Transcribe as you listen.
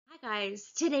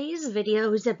Guys, today's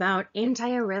video is about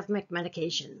antiarrhythmic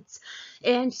medications.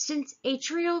 And since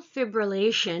atrial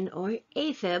fibrillation, or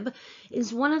AFib,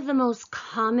 is one of the most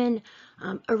common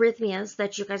arrhythmias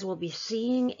that you guys will be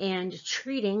seeing and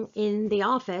treating in the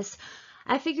office,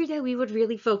 I figured that we would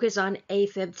really focus on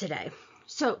AFib today.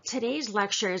 So today's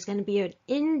lecture is going to be an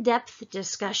in-depth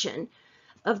discussion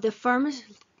of the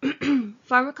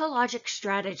pharmacologic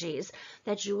strategies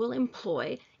that you will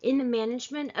employ in the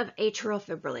management of atrial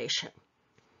fibrillation.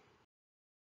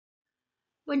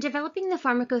 When developing the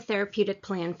pharmacotherapeutic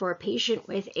plan for a patient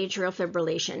with atrial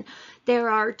fibrillation, there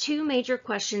are two major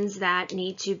questions that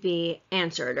need to be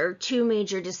answered, or two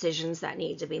major decisions that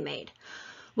need to be made.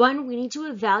 One, we need to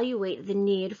evaluate the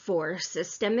need for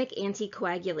systemic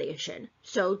anticoagulation.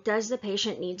 So does the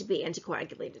patient need to be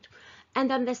anticoagulated? And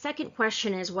then the second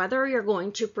question is whether you're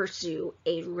going to pursue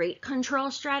a rate control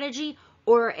strategy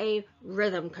or a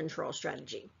rhythm control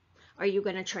strategy. Are you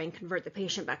going to try and convert the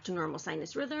patient back to normal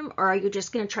sinus rhythm, or are you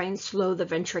just going to try and slow the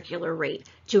ventricular rate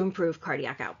to improve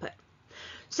cardiac output?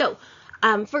 So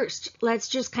first, let's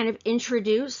just kind of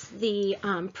introduce the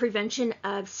prevention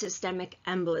of systemic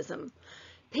embolism.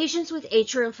 Patients with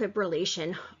atrial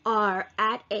fibrillation are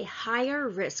at a higher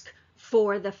risk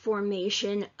for the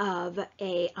formation of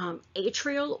a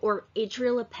atrial or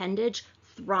atrial appendage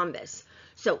thrombus.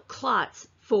 So clots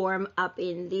form up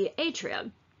in the atria.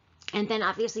 And then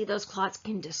obviously those clots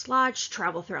can dislodge,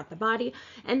 travel throughout the body,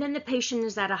 and then the patient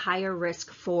is at a higher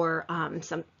risk for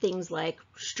some things like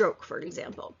stroke, for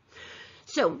example.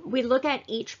 So we look at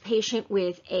each patient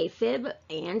with AFib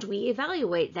and we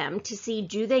evaluate them to see,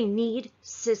 do they need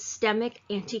systemic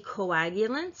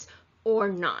anticoagulants or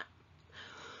not?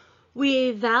 We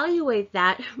evaluate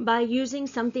that by using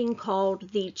something called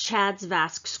the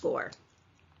CHADS-VASc score.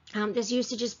 This used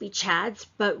to just be CHADS,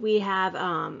 but we have,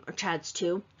 or CHADS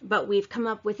 2, but we've come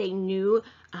up with a new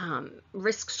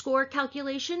risk score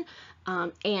calculation,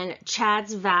 and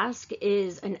CHADS-VASc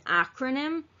is an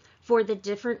acronym for the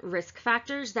different risk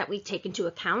factors that we take into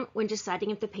account when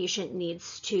deciding if the patient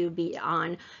needs to be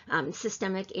on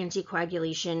systemic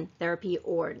anticoagulation therapy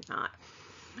or not.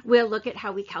 We'll look at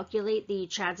how we calculate the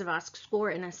CHADS-VASc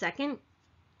score in a second,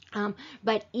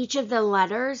 but each of the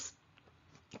letters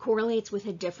correlates with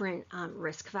a different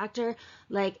risk factor,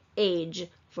 like age,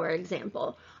 for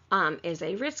example, is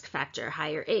a risk factor,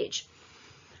 higher age,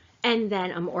 and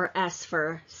then or S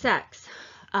for sex.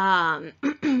 And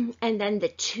then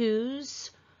the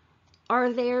twos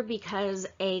are there because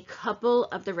a couple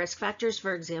of the risk factors,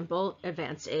 for example,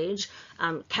 advanced age,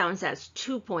 counts as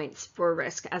 2 points for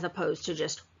risk as opposed to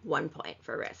just 1 point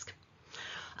for risk.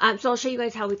 So I'll show you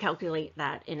guys how we calculate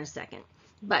that in a second.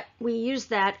 But we use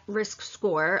that risk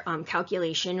score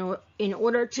calculation in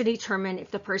order to determine if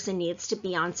the person needs to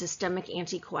be on systemic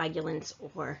anticoagulants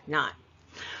or not.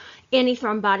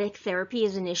 Antithrombotic therapy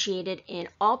is initiated in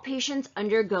all patients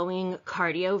undergoing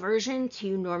cardioversion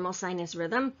to normal sinus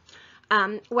rhythm,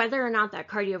 whether or not that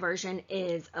cardioversion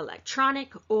is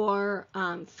electronic or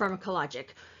pharmacologic.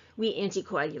 We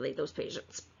anticoagulate those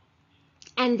patients.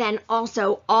 And then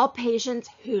also all patients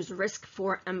whose risk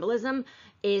for embolism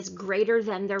is greater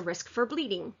than their risk for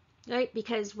bleeding, right?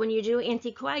 Because when you do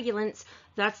anticoagulants,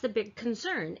 that's the big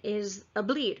concern, is a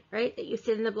bleed, right? That you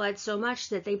thin the blood so much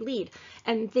that they bleed.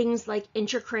 And things like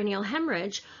intracranial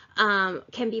hemorrhage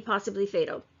can be possibly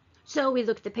fatal. So we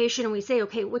look at the patient and we say,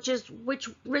 okay, which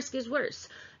risk is worse?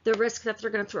 The risk that they're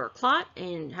going to throw a clot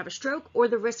and have a stroke, or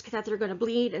the risk that they're going to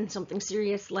bleed and something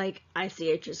serious like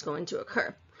ICH is going to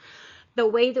occur? The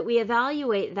way that we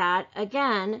evaluate that,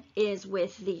 again, is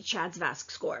with the CHADS-VASc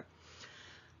score.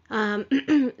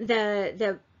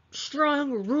 The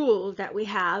strong rule that we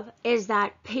have is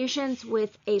that patients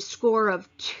with a score of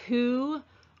 2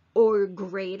 or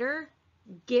greater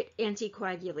get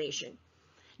anticoagulation.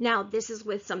 Now, this is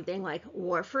with something like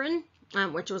warfarin,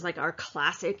 which was like our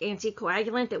classic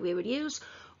anticoagulant that we would use,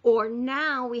 or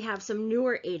now we have some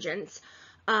newer agents.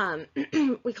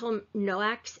 We call them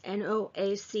NOACs,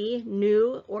 N-O-A-C,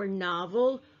 new or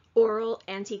novel oral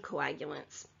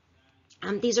anticoagulants.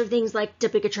 These are things like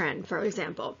dabigatran, for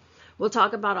example. We'll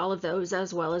talk about all of those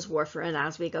as well as warfarin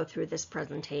as we go through this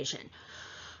presentation.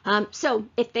 So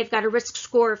if they've got a risk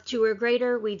score of 2 or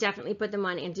greater, we definitely put them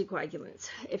on anticoagulants.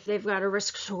 If they've got a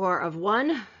risk score of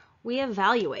 1, we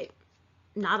evaluate.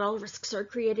 Not all risks are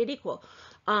created equal.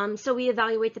 So we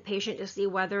evaluate the patient to see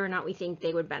whether or not we think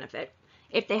they would benefit.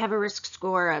 If they have a risk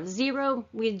score of 0,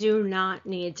 we do not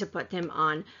need to put them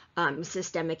on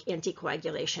systemic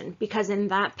anticoagulation, because in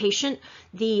that patient,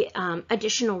 the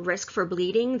additional risk for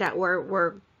bleeding that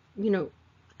we're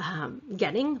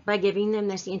getting by giving them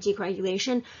this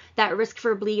anticoagulation, that risk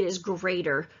for bleed is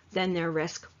greater than their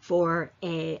risk for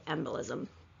a embolism.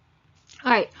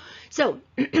 All right, so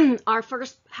our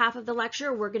first half of the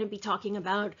lecture, we're going to be talking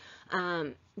about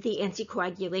the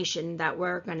anticoagulation that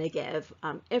we're going to give,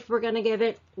 if we're going to give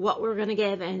it, what we're going to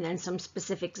give, and then some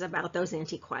specifics about those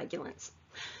anticoagulants.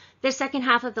 The second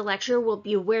half of the lecture will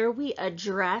be where we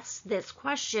address this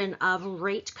question of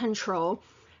rate control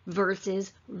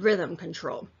versus rhythm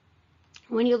control.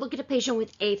 When you look at a patient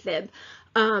with AFib,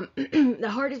 the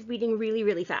heart is beating really,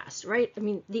 really fast, right? I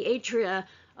mean, the atria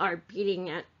are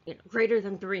beating at greater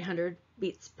than 300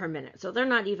 beats per minute, so they're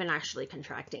not even actually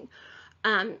contracting.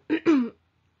 Now,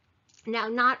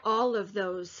 not all of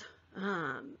those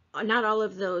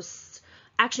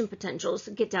action potentials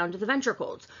get down to the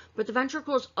ventricles, but the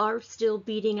ventricles are still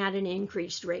beating at an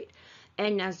increased rate.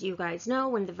 And as you guys know,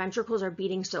 when the ventricles are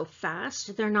beating so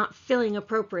fast, they're not filling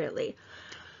appropriately.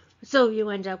 So you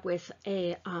end up with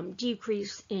a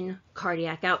decrease in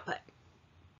cardiac output.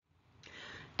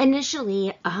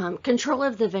 Initially, control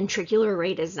of the ventricular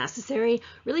rate is necessary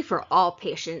really for all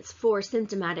patients for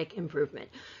symptomatic improvement.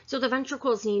 So the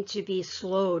ventricles need to be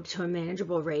slowed to a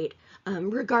manageable rate,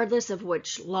 regardless of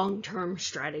which long-term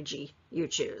strategy you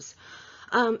choose.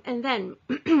 And then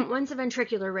once the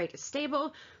ventricular rate is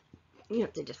stable, you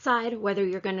have to decide whether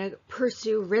you're going to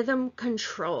pursue rhythm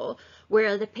control,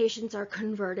 where the patients are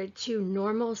converted to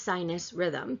normal sinus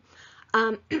rhythm.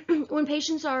 When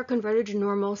patients are converted to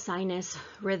normal sinus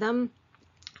rhythm,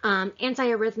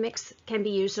 antiarrhythmics can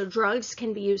be used, so drugs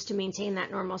can be used to maintain that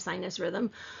normal sinus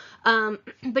rhythm.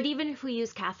 But even if we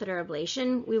use catheter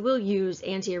ablation, we will use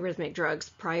antiarrhythmic drugs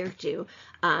prior to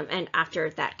and after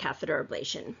that catheter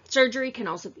ablation. Surgery can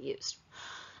also be used.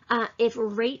 If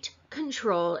rate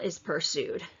control is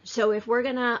pursued, so if we're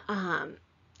gonna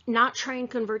not try and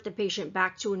convert the patient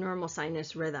back to a normal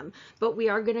sinus rhythm, but we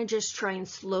are gonna just try and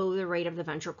slow the rate of the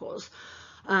ventricles.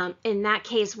 In that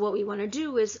case, what we wanna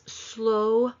do is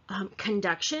slow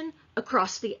conduction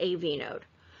across the AV node.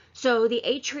 So the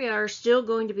atria are still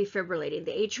going to be fibrillating.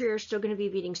 The atria are still going to be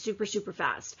beating super, super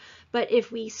fast. But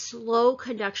if we slow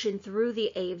conduction through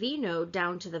the AV node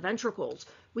down to the ventricles,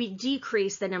 we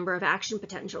decrease the number of action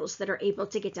potentials that are able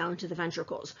to get down to the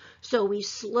ventricles. So we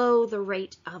slow the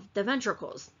rate of the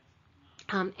ventricles.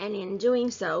 And in doing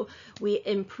so, we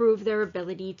improve their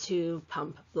ability to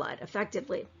pump blood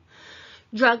effectively.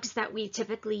 Drugs that we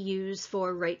typically use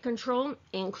for rate control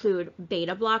include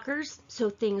beta blockers, so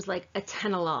things like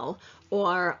atenolol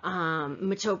or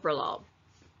metoprolol.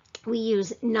 We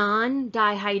use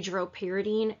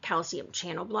non-dihydropyridine calcium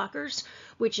channel blockers,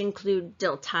 which include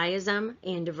diltiazem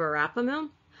and verapamil.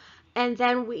 And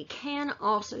then we can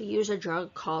also use a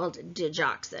drug called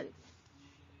digoxin.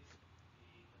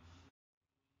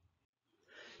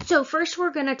 So first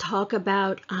we're going to talk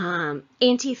about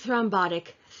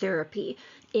antithrombotic therapy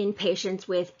in patients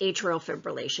with atrial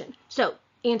fibrillation. So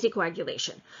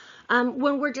anticoagulation.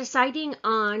 When we're deciding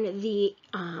on the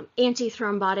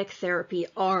antithrombotic therapy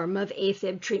arm of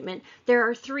AFib treatment, there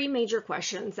are three major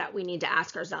questions that we need to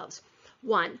ask ourselves.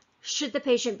 One, should the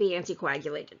patient be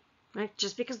anticoagulated? Right?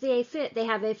 Just because they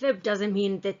have AFib doesn't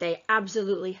mean that they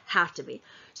absolutely have to be.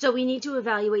 So we need to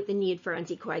evaluate the need for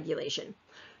anticoagulation.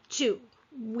 Two,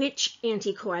 which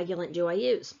anticoagulant do I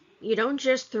use? You don't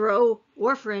just throw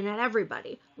warfarin at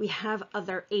everybody. We have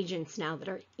other agents now that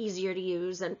are easier to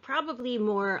use and probably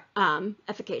more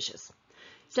efficacious.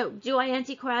 So do I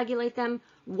anticoagulate them?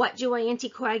 What do I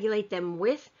anticoagulate them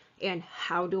with? And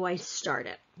how do I start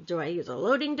it? Do I use a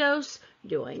loading dose?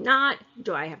 Do I not?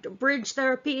 Do I have to bridge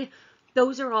therapy?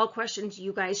 Those are all questions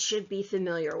you guys should be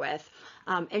familiar with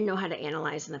and know how to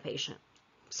analyze in the patient.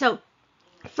 So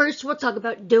first, we'll talk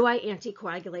about, do I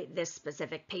anticoagulate this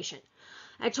specific patient?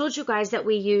 I told you guys that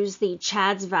we use the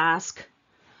CHADS-VASc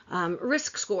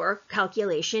risk score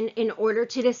calculation in order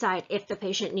to decide if the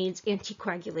patient needs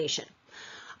anticoagulation.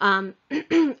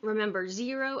 Remember,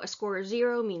 a score of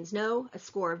 0 means no, a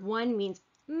score of 1 means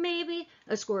maybe,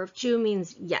 a score of 2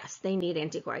 means yes, they need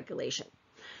anticoagulation.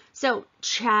 So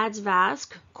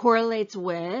CHADS-VASc correlates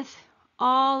with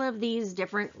all of these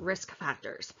different risk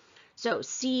factors. So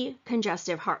C,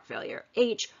 congestive heart failure,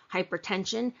 H,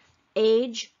 hypertension,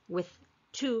 age with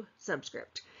 2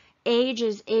 subscript. Age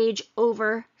is age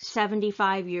over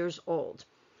 75 years old.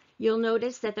 You'll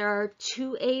notice that there are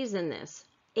 2 A's in this.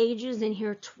 Age is in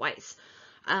here twice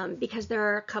because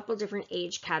there are a couple different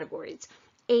age categories.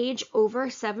 Age over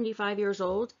 75 years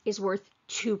old is worth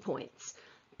 2 points.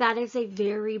 That is a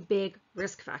very big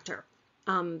risk factor.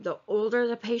 The older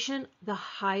the patient, the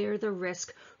higher the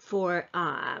risk for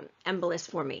embolus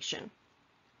formation.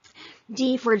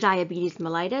 D for diabetes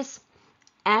mellitus.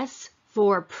 S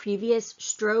for previous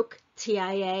stroke,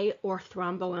 TIA, or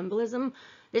thromboembolism.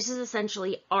 This is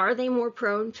essentially, are they more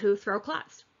prone to throw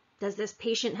clots? Does this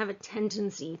patient have a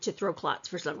tendency to throw clots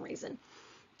for some reason?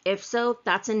 If so,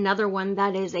 that's another one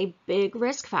that is a big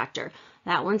risk factor.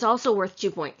 That one's also worth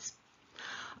 2 points.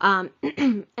 And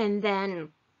then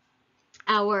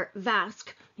our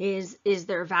VASC is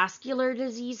there vascular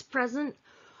disease present?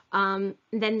 Then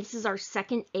this is our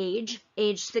second age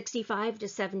 65 to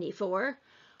 74.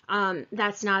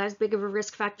 That's not as big of a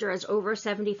risk factor as over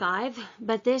 75,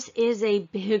 but this is a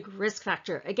big risk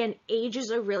factor. Again, age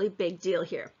is a really big deal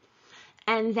here.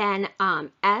 And then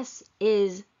S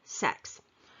is sex.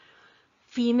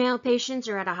 Female patients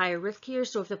are at a higher risk here,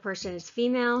 so if the person is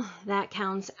female, that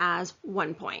counts as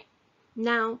 1 point.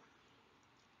 Now,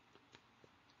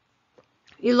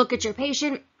 you look at your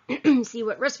patient, see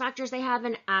what risk factors they have,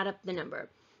 and add up the number.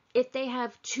 If they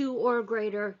have 2 or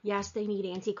greater, yes, they need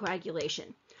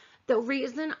anticoagulation. The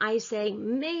reason I say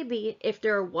maybe if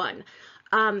they're 1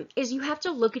 is you have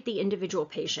to look at the individual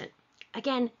patient.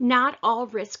 Again, not all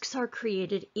risks are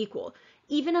created equal,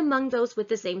 even among those with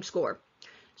the same score.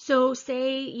 So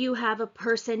say you have a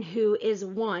person who is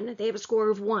 1, they have a score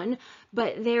of 1,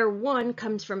 but their 1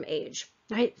 comes from age,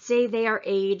 right? Say they are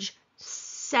age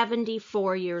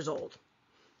 74 years old,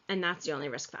 and that's the only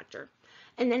risk factor.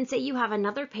 And then say you have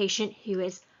another patient who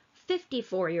is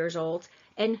 54 years old,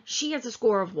 and she has a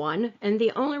score of 1, and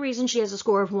the only reason she has a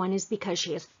score of 1 is because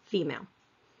she is female.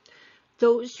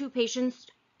 Those 2 patients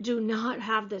do not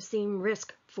have the same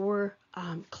risk for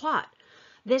clot.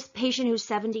 This patient who's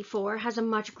 74 has a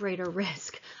much greater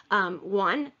risk.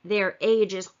 1, their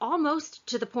age is almost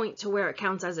to the point to where it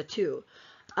counts as a 2.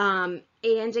 And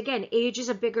again, age is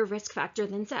a bigger risk factor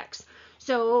than sex.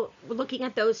 So looking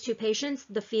at those 2 patients,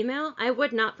 the female, I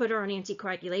would not put her on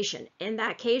anticoagulation. In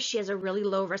that case, she has a really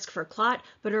low risk for clot,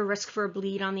 but her risk for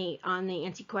bleed on the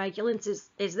anticoagulants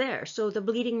is there. So the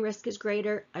bleeding risk is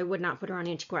greater. I would not put her on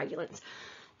anticoagulants.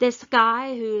 This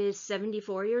guy who is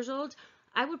 74 years old,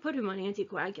 I would put him on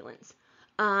anticoagulants.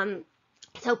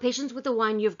 So patients with a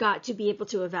 1, you've got to be able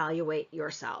to evaluate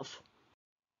yourself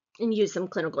and use some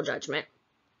clinical judgment.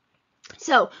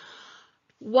 So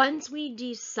once we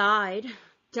decide,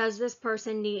 does this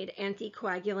person need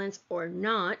anticoagulants or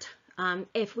not?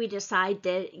 If we decide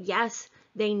that yes,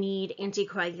 they need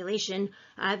anticoagulation,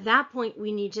 at that point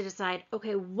we need to decide,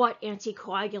 okay, what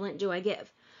anticoagulant do I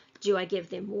give? Do I give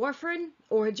them warfarin,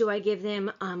 or do I give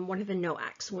them one of the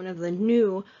NOACs, one of the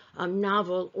new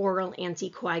novel oral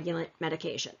anticoagulant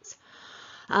medications?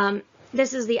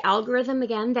 This is the algorithm,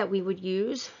 again, that we would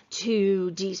use to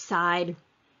decide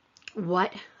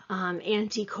what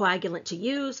anticoagulant to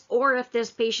use, or if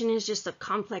this patient is just a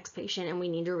complex patient and we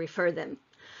need to refer them.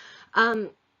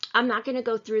 I'm not going to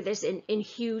go through this in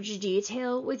huge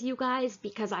detail with you guys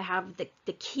because I have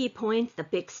the key points, the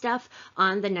big stuff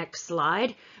on the next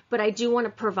slide, but I do want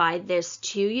to provide this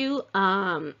to you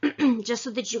just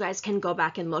so that you guys can go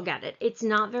back and look at it. It's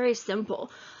not very simple.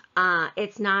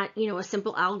 It's not, a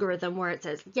simple algorithm where it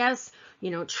says, yes,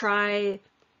 try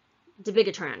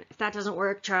dabigatran. If that doesn't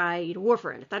work, try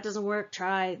warfarin. If that doesn't work,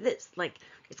 try this. Like,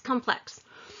 it's complex.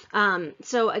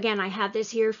 So again, I have this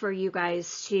here for you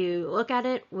guys to look at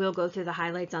it. We'll go through the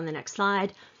highlights on the next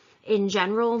slide. In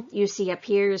general, you see up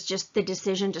here is just the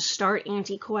decision to start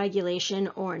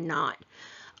anticoagulation or not.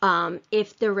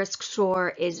 If the risk score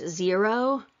is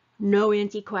 0, no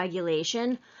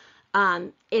anticoagulation.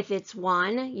 If it's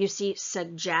 1, you see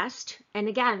suggest. And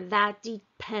again, that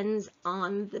depends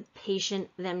on the patient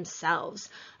themselves.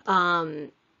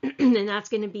 And that's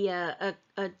going to be a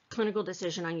clinical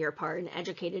decision on your part, an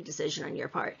educated decision on your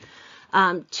part.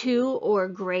 2 or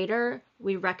greater,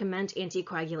 we recommend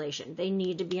anticoagulation. They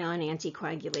need to be on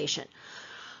anticoagulation.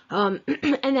 And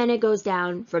then it goes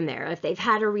down from there. If they've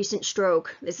had a recent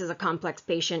stroke, this is a complex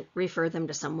patient, refer them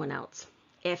to someone else.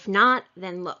 If not,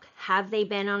 then look, have they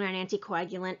been on an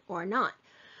anticoagulant or not?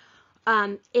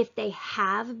 If they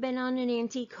have been on an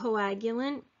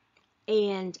anticoagulant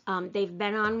and they've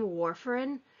been on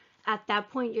warfarin, at that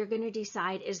point, you're going to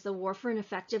decide, is the warfarin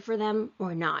effective for them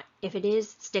or not? If it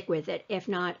is, stick with it. If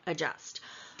not, adjust.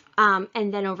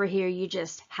 And then over here, you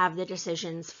just have the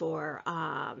decisions for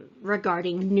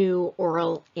regarding new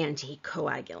oral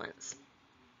anticoagulants.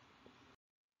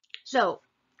 So,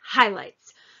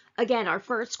 highlights. Again, our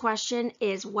first question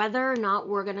is whether or not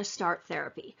we're going to start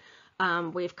therapy.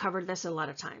 We've covered this a lot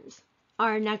of times.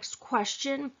 Our next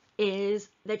question is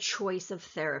the choice of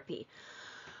therapy.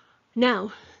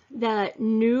 Now, the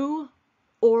new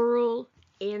oral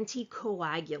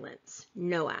anticoagulants,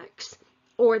 NOACs,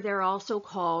 or they're also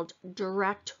called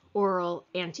direct oral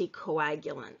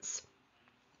anticoagulants.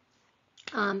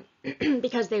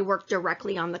 because they work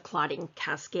directly on the clotting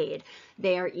cascade.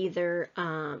 They are either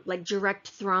like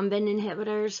direct thrombin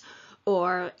inhibitors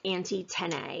or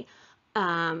anti-10A,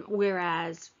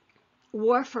 whereas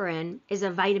warfarin is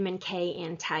a vitamin K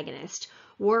antagonist.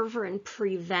 Warfarin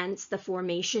prevents the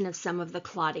formation of some of the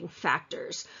clotting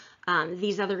factors.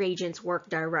 These other agents work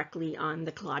directly on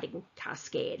the clotting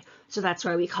cascade, so that's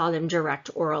why we call them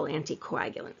direct oral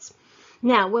anticoagulants.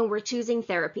 Now, when we're choosing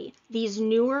therapy, these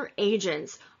newer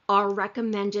agents are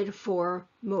recommended for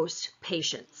most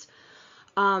patients.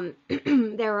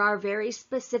 There are very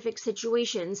specific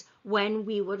situations when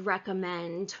we would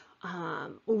recommend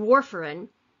warfarin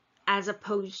as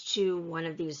opposed to one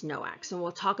of these NOACs, and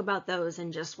we'll talk about those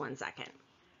in just one second.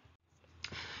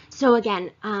 So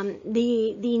again,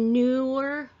 the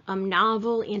newer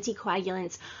novel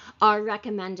anticoagulants are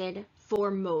recommended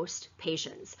for most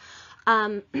patients.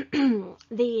 The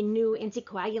new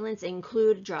anticoagulants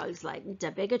include drugs like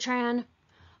dabigatran,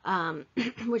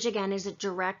 which again is a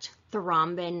direct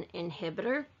thrombin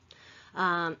inhibitor,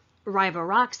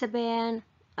 rivaroxaban,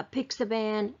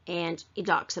 apixaban, and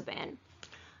edoxaban.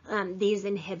 These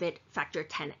inhibit factor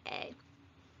 10A.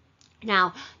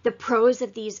 Now, the pros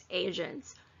of these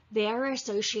agents, they are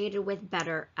associated with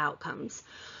better outcomes.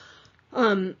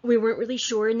 We weren't really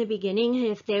sure in the beginning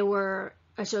if they were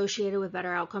associated with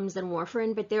better outcomes than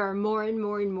warfarin, but there are more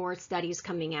and more studies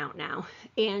coming out now.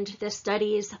 And the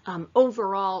studies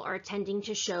overall are tending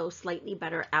to show slightly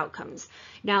better outcomes.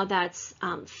 Now that's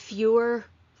fewer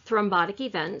thrombotic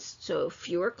events, so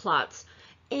fewer clots,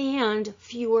 and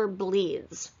fewer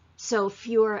bleeds, so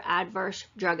fewer adverse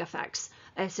drug effects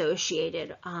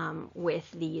associated with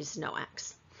these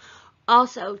NOACs.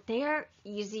 Also, they are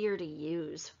easier to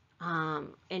use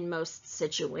in most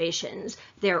situations.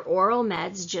 They're oral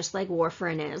meds, just like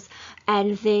warfarin is,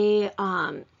 and they,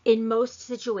 in most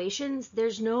situations,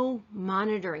 there's no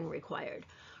monitoring required.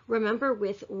 Remember,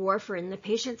 with warfarin, the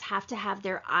patients have to have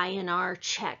their INR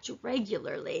checked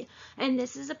regularly, and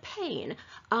this is a pain.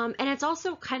 And it's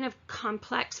also kind of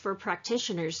complex for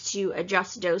practitioners to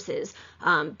adjust doses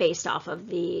based off of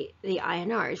the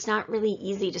INR. It's not really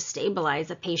easy to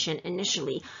stabilize a patient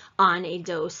initially on a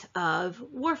dose of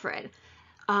warfarin.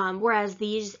 Whereas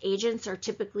these agents are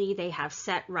typically, they have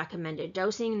set recommended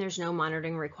dosing, there's no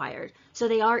monitoring required. So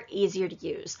they are easier to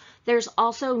use. There's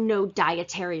also no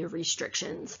dietary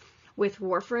restrictions. With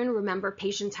warfarin, remember,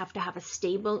 patients have to have a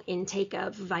stable intake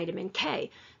of vitamin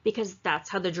K because that's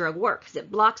how the drug works.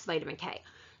 It blocks vitamin K.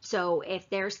 So if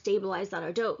they're stabilized on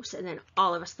a dose and then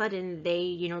all of a sudden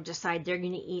they, decide they're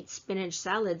going to eat spinach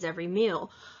salads every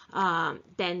meal,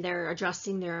 then they're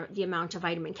adjusting the amount of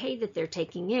vitamin K that they're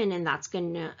taking in, and that's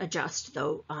going to adjust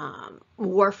the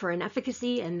warfarin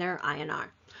efficacy and their INR.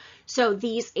 So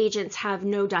these agents have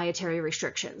no dietary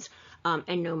restrictions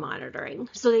and no monitoring,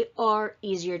 so they are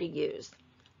easier to use.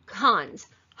 Cons: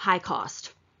 high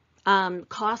cost.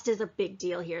 Cost is a big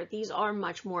deal here. These are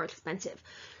much more expensive.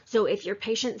 So if your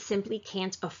patient simply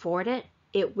can't afford it,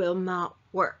 it will not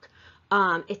work.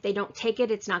 If they don't take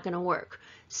it, it's not going to work.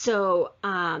 So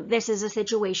this is a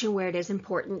situation where it is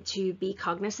important to be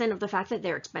cognizant of the fact that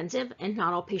they're expensive and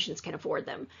not all patients can afford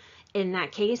them. In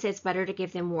that case, it's better to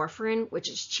give them warfarin, which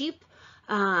is cheap,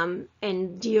 and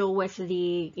deal with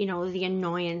the, the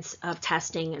annoyance of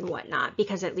testing and whatnot,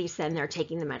 because at least then they're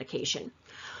taking the medication.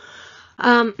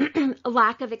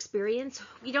 Lack of experience.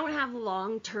 We don't have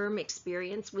long-term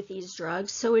experience with these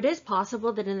drugs, so it is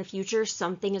possible that in the future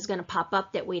something is going to pop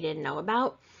up that we didn't know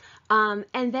about.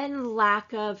 And then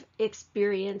lack of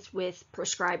experience with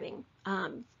prescribing.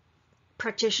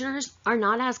 Practitioners are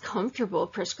not as comfortable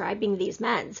prescribing these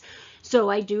meds, so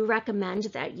I do recommend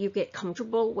that you get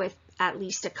comfortable with at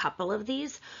least a couple of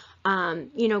these.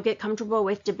 Get comfortable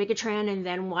with dabigatran and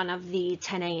then one of the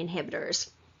 10A inhibitors.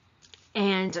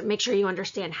 And make sure you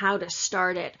understand how to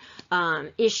start it,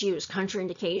 issues,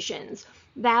 contraindications.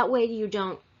 That way you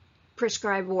don't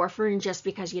prescribe warfarin just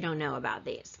because you don't know about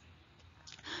these.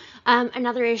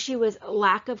 Another issue is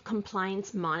lack of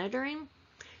compliance monitoring.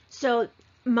 So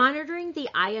monitoring the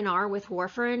INR with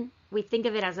warfarin, we think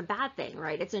of it as a bad thing,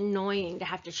 right? It's annoying to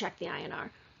have to check the INR,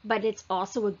 but it's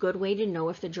also a good way to know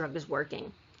if the drug is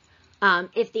working.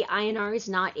 If the INR is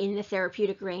not in the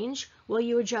therapeutic range, well,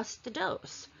 you adjust the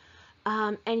dose.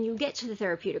 And you get to the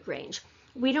therapeutic range.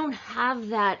 We don't have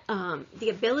that, the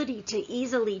ability to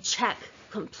easily check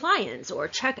compliance or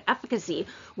check efficacy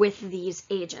with these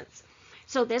agents.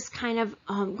 So this kind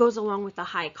of goes along with the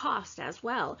high cost as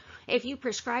well. If you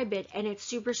prescribe it and it's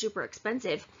super, super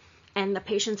expensive and the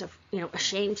patients are,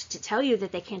 ashamed to tell you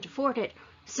that they can't afford it,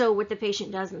 so what the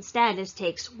patient does instead is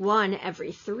takes one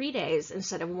every 3 days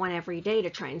instead of one every day to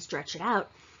try and stretch it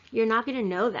out. You're not going to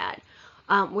know that.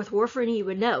 With warfarin, you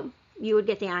would know. You would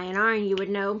get the INR and you would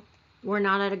know we're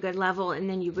not at a good level, and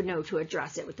then you would know to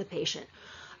address it with the patient.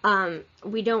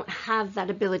 We don't have that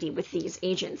ability with these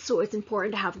agents, so it's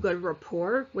important to have good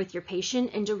rapport with your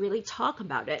patient and to really talk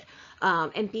about it,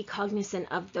 and be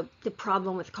cognizant of the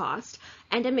problem with cost,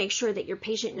 and to make sure that your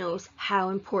patient knows how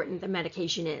important the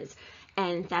medication is,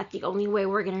 and that the only way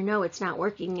we're going to know it's not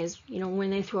working is, when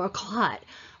they throw a clot,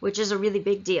 which is a really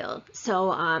big deal.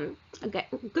 So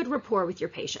good rapport with your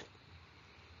patient.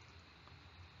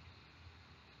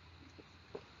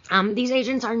 These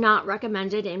agents are not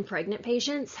recommended in pregnant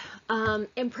patients.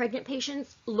 In pregnant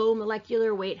patients, low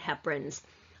molecular weight heparins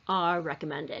are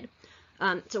recommended.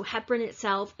 So heparin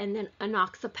itself and then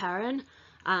enoxaparin,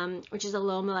 which is a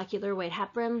low molecular weight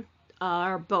heparin,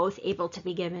 are both able to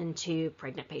be given to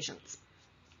pregnant patients.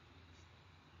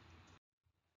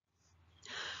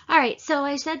 All right, so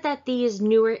I said that these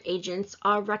newer agents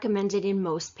are recommended in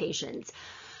most patients.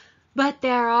 But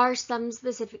there are some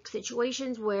specific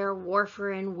situations where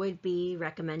warfarin would be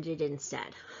recommended instead.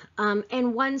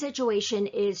 And one situation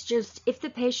is just if the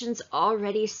patient's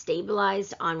already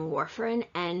stabilized on warfarin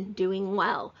and doing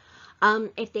well.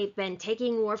 If they've been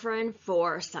taking warfarin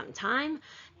for some time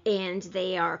and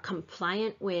they are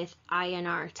compliant with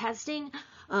INR testing,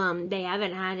 they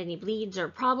haven't had any bleeds or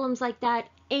problems like that,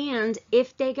 and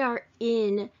if they are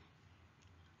in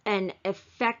an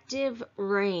effective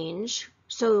range,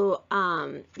 so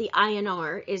the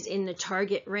INR is in the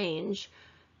target range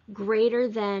greater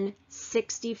than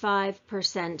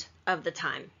 65% of the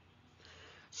time.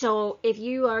 So if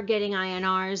you are getting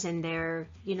INRs and they're,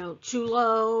 too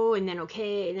low and then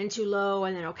okay, and then too low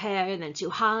and then okay, and then too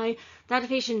high, that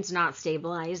patient's not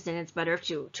stabilized, and it's better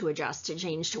to adjust, to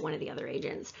change to one of the other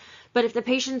agents. But if the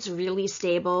patient's really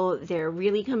stable, they're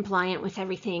really compliant with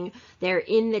everything, they're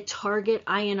in the target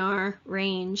INR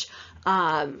range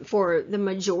for the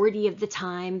majority of the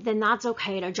time, then that's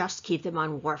okay to just keep them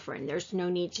on warfarin. There's no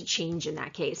need to change in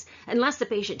that case, unless the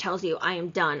patient tells you, I am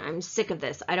done, I'm sick of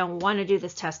this, I don't want to do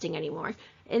this testing anymore.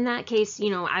 In that case,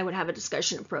 I would have a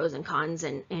discussion of pros and cons,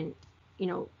 and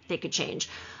they could change.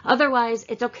 Otherwise,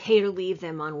 it's okay to leave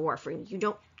them on warfarin. You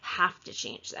don't have to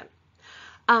change them.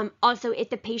 Also, if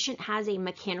the patient has a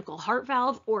mechanical heart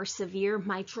valve or severe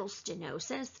mitral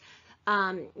stenosis,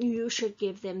 you should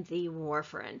give them the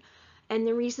warfarin. And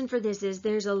the reason for this is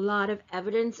there's a lot of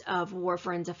evidence of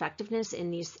warfarin's effectiveness in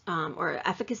these, or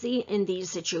efficacy in these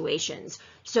situations.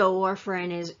 So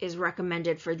warfarin is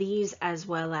recommended for these as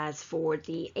well as for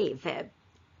the AFib.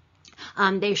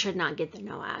 They should not get the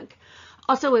NOAC.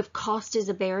 Also, if cost is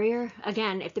a barrier,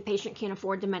 again, if the patient can't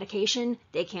afford the medication,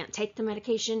 they can't take the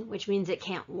medication, which means it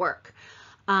can't work.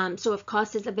 So if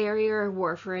cost is a barrier,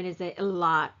 warfarin is a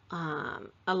lot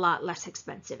less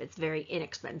expensive. It's very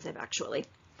inexpensive, actually.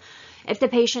 If the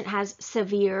patient has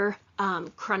severe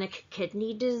chronic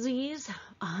kidney disease,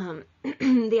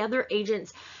 the other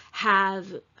agents have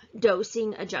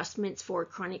dosing adjustments for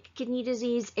chronic kidney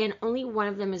disease, and only one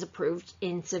of them is approved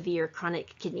in severe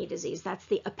chronic kidney disease. That's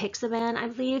the apixaban, I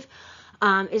believe,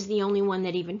 is the only one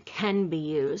that even can be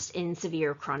used in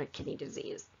severe chronic kidney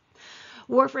disease.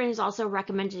 Warfarin is also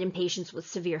recommended in patients with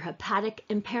severe hepatic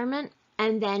impairment,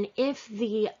 and then if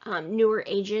the newer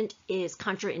agent is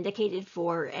contraindicated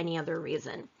for any other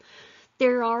reason.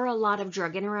 There are a lot of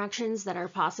drug interactions that are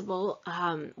possible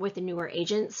with the newer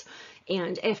agents,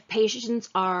 and if patients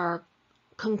are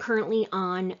concurrently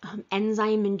on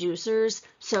enzyme inducers,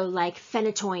 so like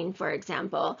phenytoin, for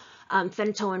example,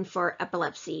 phenytoin for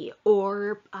epilepsy,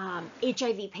 or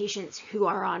HIV patients who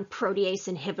are on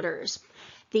protease inhibitors,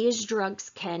 these drugs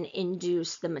can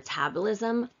induce the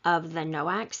metabolism of the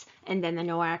NOACs, and then the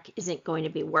NOAC isn't going to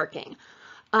be working.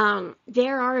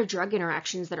 There are drug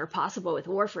interactions that are possible with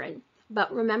warfarin.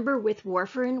 But remember, with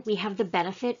warfarin, we have the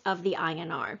benefit of the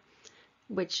INR,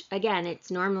 which, again,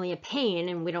 it's normally a pain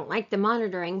and we don't like the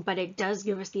monitoring, but it does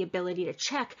give us the ability to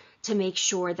check to make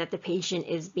sure that the patient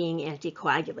is being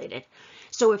anticoagulated.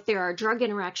 So if there are drug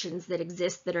interactions that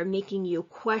exist that are making you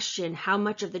question how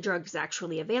much of the drug is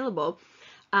actually available,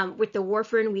 with the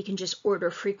warfarin, we can just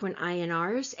order frequent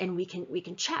INRs and we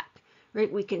can check, right?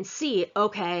 We can see,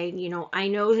 okay, I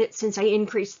know that since I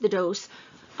increased the dose,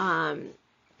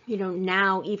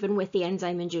 now even with the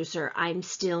enzyme inducer, I'm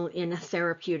still in a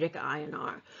therapeutic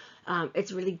INR.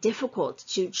 It's really difficult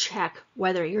to check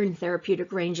whether you're in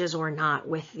therapeutic ranges or not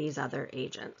with these other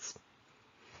agents.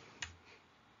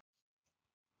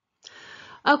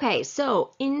 Okay,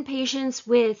 so in patients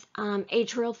with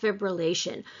atrial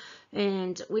fibrillation,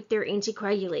 and with their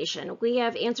anticoagulation. We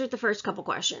have answered the first couple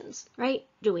questions, right?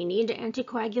 Do we need to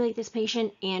anticoagulate this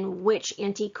patient, and which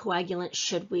anticoagulant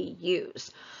should we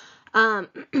use?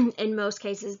 In most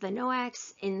cases, the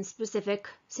NOACs. In specific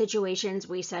situations,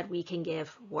 we said we can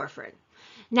give warfarin.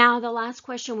 Now, the last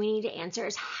question we need to answer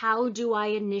is, how do I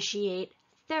initiate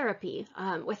therapy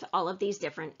with all of these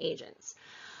different agents?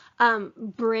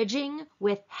 Bridging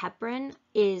with heparin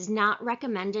is not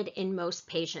recommended in most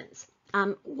patients.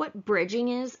 What bridging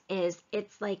is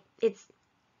it's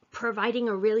providing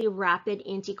a really rapid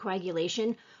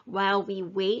anticoagulation while we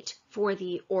wait for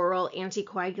the oral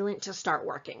anticoagulant to start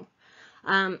working.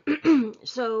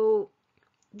 So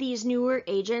these newer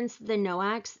agents, the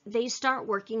NOACs, they start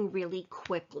working really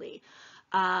quickly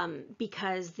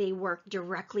because they work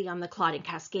directly on the clotting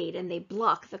cascade and they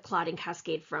block the clotting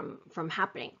cascade from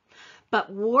happening.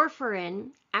 But warfarin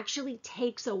actually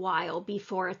takes a while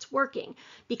before it's working,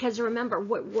 because remember,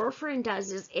 what warfarin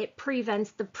does is it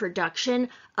prevents the production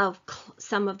of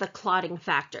some of the clotting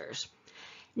factors.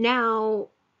 Now,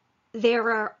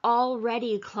 there are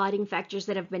already clotting factors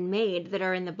that have been made that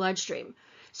are in the bloodstream.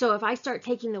 So if I start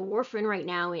taking the warfarin right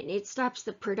now and it stops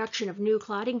the production of new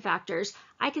clotting factors,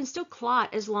 I can still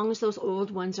clot as long as those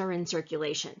old ones are in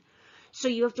circulation. So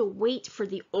you have to wait for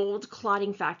the old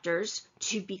clotting factors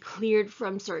to be cleared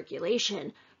from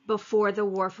circulation before the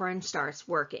warfarin starts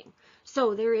working.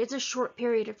 So there is a short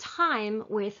period of time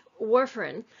with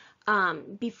warfarin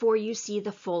before you see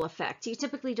the full effect. You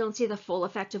typically don't see the full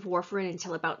effect of warfarin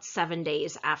until about 7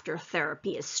 days after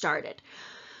therapy is started.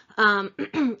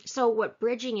 So what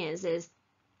bridging is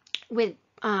with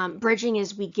bridging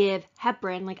is we give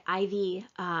heparin, like IV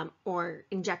or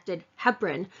injected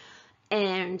heparin,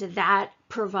 and that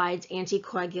provides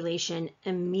anticoagulation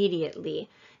immediately,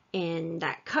 and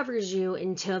that covers you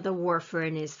until the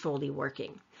warfarin is fully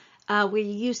working. We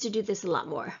used to do this a lot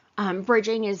more.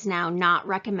 Bridging is now not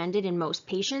recommended in most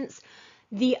patients.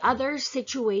 The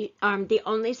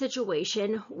only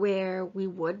situation where we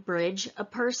would bridge a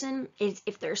person is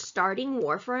if they're starting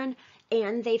warfarin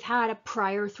and they've had a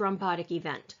prior thrombotic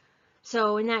event.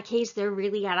 So in that case, they're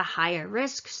really at a higher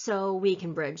risk, so we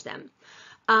can bridge them.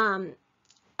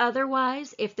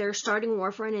 Otherwise, if they're starting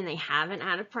warfarin and they haven't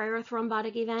had a prior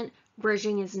thrombotic event,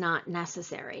 bridging is not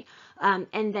necessary.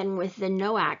 And then with the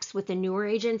NOACs, with the newer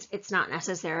agents, it's not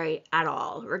necessary at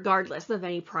all, regardless of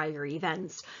any prior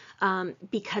events,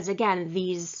 because again,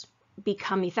 these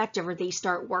become effective, or they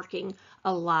start working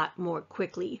a lot more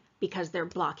quickly because they're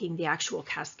blocking the actual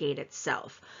cascade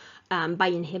itself by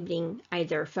inhibiting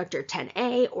either factor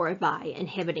 10A or by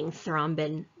inhibiting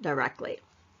thrombin directly.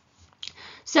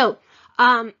 So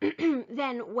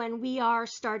then when we are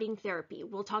starting therapy,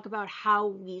 we'll talk about how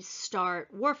we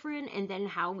start warfarin and then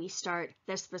how we start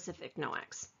the specific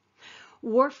NOACs.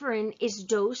 Warfarin is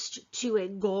dosed to a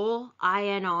goal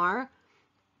INR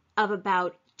of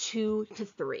about 2 to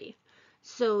 3.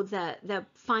 So the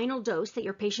final dose that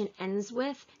your patient ends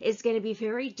with is going to be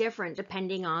very different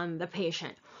depending on the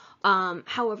patient.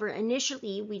 However,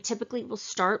 initially, we typically will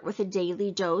start with a daily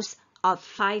dose of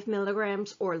 5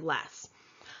 milligrams or less.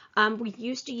 We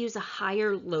used to use a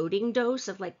higher loading dose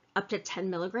of like up to 10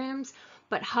 milligrams,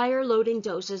 but higher loading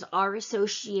doses are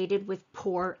associated with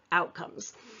poor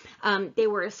outcomes. They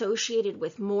were associated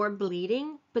with more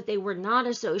bleeding, but they were not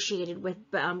associated with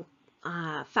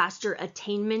faster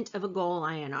attainment of a goal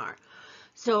INR.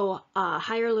 So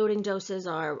higher loading doses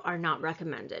are not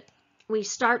recommended. We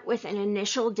start with an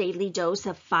initial daily dose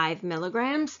of 5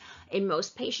 milligrams in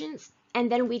most patients, and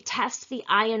then we test the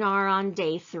INR on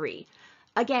day 3.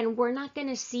 Again, we're not going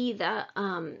to see the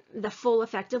full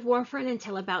effect of warfarin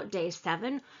until about day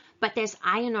 7, but this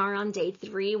INR on day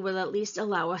 3 will at least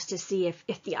allow us to see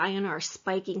if the INR is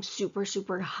spiking super,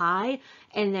 super high,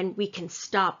 and then we can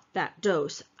stop that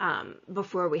dose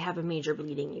before we have a major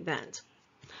bleeding event.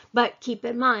 But keep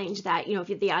in mind that, if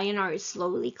the INR is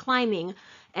slowly climbing,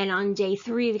 and on day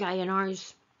 3 the INR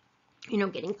is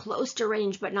getting close to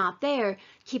range but not there,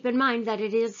 keep in mind that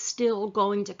it is still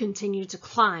going to continue to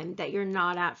climb, that you're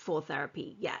not at full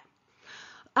therapy yet.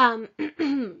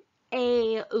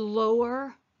 A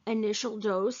lower initial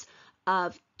dose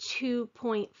of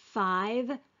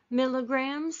 2.5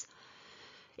 milligrams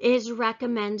is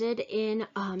recommended in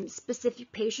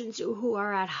specific patients who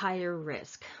are at higher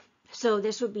risk. So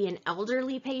this would be in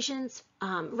elderly patients,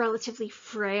 relatively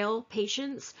frail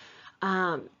patients,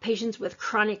 patients with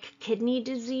chronic kidney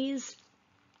disease,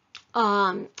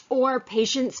 or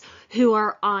patients who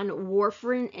are on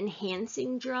warfarin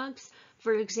enhancing drugs,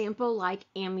 for example, like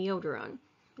amiodarone,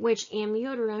 which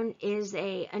amiodarone is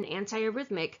an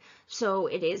antiarrhythmic, so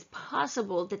it is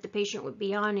possible that the patient would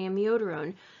be on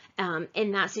amiodarone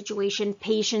In that situation,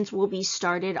 patients will be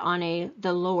started on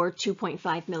the lower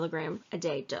 2.5 milligram a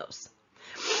day dose.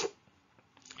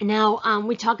 Now,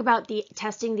 we talk about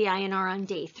testing the INR on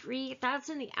day 3. That's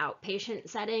in the outpatient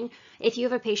setting. If you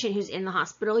have a patient who's in the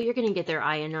hospital, you're going to get their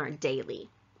INR daily.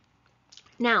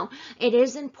 Now, it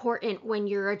is important when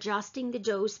you're adjusting the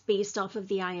dose based off of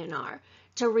the INR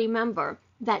to remember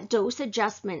that dose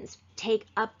adjustments take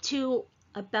up to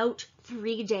about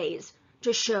 3 days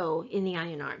to show in the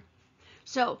INR.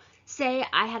 So say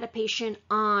I had a patient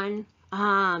on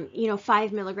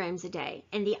 5 milligrams a day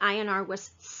and the INR was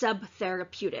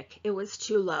subtherapeutic. It was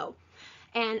too low.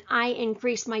 And I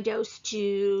increased my dose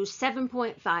to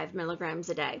 7.5 milligrams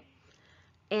a day.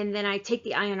 And then I take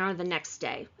the INR the next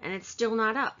day and it's still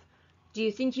not up. Do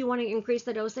you think you want to increase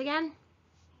the dose again?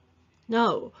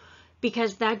 No,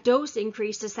 because that dose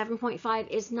increase to 7.5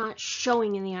 is not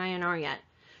showing in the INR yet,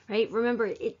 right? Remember,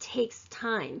 it takes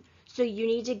time. So you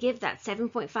need to give that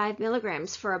 7.5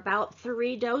 milligrams for about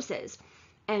 3 doses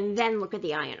and then look at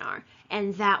the INR.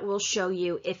 And that will show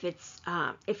you if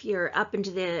you're up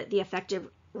into the effective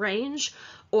range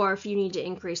or if you need to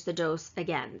increase the dose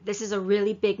again. This is a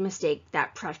really big mistake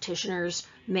that practitioners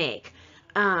make,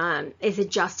 is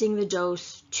adjusting the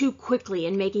dose too quickly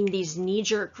and making these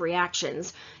knee-jerk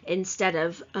reactions instead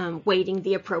of waiting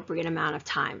the appropriate amount of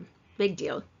time. Big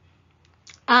deal.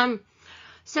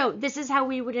 So this is how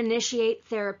we would initiate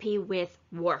therapy with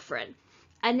warfarin.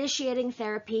 Initiating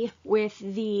therapy with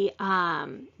the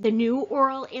new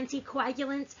oral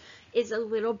anticoagulants is a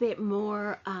little bit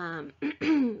more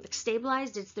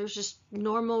stabilized. There's just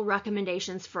normal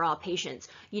recommendations for all patients.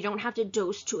 You don't have to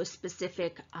dose to a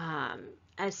specific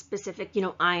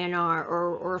INR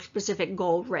or specific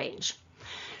goal range.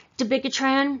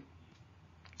 Dabigatran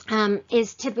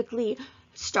is typically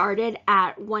started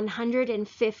at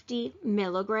 150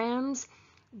 milligrams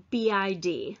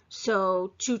BID,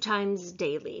 so 2 times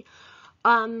daily.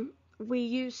 We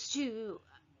used to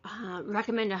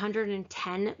recommend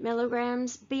 110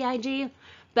 milligrams BID,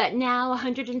 but now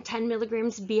 110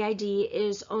 milligrams BID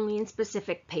is only in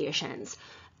specific patients.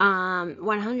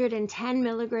 110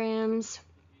 milligrams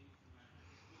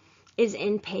is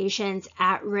in patients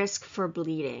at risk for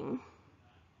bleeding.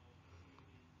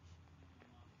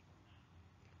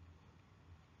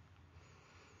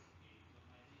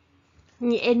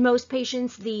 In most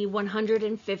patients, the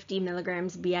 150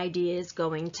 milligrams BID is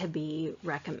going to be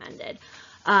recommended.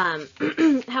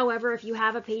 However, if you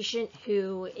have a patient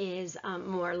who is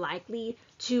more likely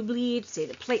to bleed, say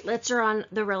the platelets are on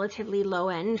the relatively low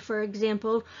end, for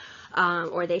example,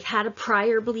 or they've had a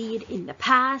prior bleed in the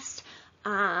past,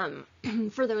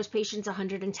 for those patients,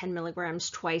 110 milligrams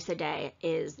twice a day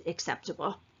is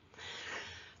acceptable.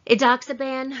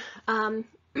 Edoxaban,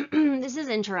 this is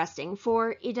interesting.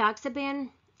 For edoxaban,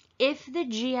 if the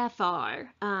GFR,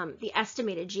 the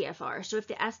estimated GFR, so if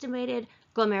the estimated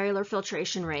glomerular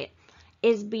filtration rate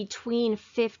is between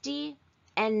 50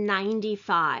 and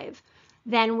 95,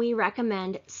 then we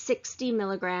recommend 60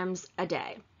 milligrams a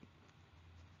day.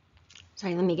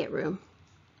 Sorry, let me get room.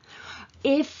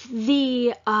 If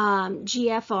the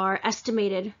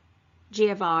estimated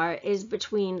GFR is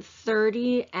between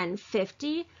 30 and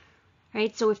 50,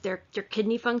 right? So if their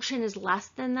kidney function is less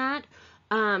than that,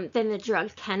 then the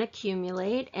drug can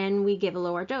accumulate and we give a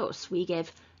lower dose. We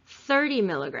give 30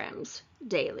 milligrams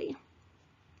daily.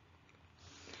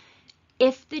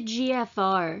 If the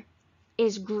GFR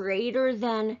is greater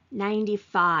than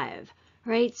 95,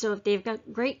 right? So if they've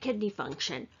got great kidney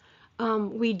function,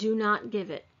 we do not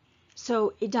give it.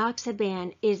 So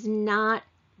edoxaban is not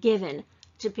given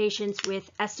to patients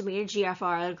with estimated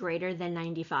GFR greater than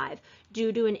 95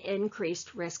 due to an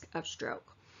increased risk of stroke.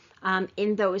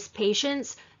 In those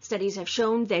patients, studies have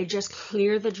shown they just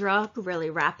clear the drug really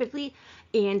rapidly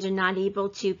and are not able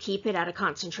to keep it at a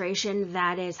concentration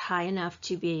that is high enough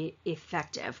to be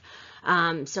effective.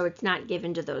 So it's not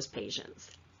given to those patients.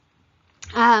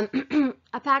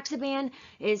 Apixaban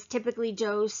is typically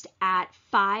dosed at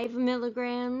 5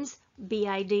 milligrams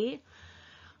BID.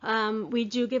 We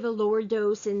do give a lower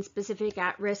dose in specific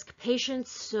at-risk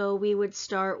patients, so we would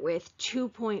start with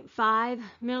 2.5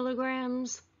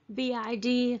 milligrams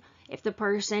BID if the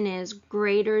person is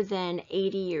greater than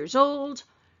 80 years old,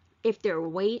 if their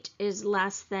weight is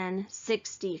less than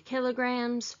 60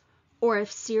 kilograms, or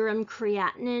if serum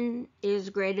creatinine is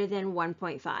greater than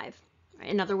 1.5.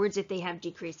 In other words, if they have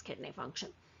decreased kidney function.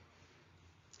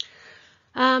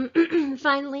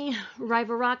 Finally,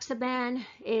 rivaroxaban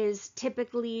is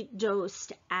typically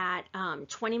dosed at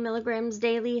 20 milligrams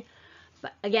daily,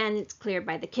 but again, it's cleared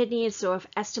by the kidneys, so if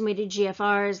estimated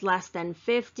GFR is less than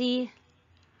 50,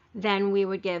 then we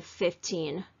would give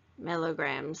 15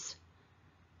 milligrams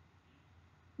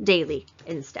daily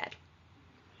instead.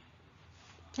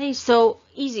 Okay, so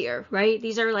easier, right?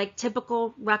 These are like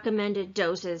typical recommended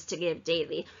doses to give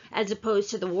daily, as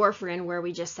opposed to the warfarin where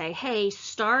we just say, hey,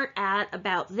 start at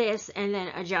about this and then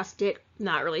adjust it.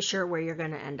 Not really sure where you're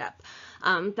going to end up.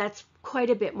 That's quite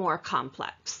a bit more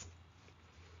complex.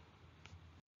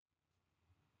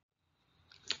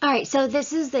 All right, so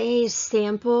this is a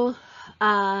sample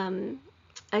kind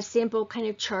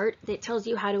of chart that tells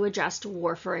you how to adjust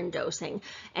warfarin dosing,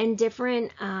 and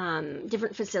different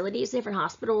facilities, different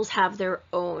hospitals have their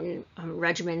own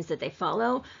regimens that they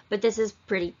follow, but this is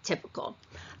pretty typical.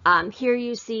 Here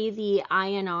you see the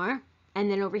INR,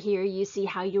 and then over here you see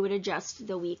how you would adjust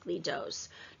the weekly dose.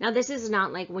 Now this is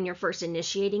not like when you're first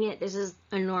initiating it, this is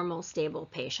a normal stable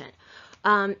patient.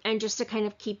 And just to kind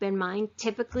of keep in mind,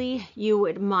 typically you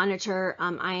would monitor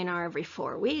INR every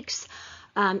 4 weeks.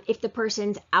 If the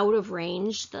person's out of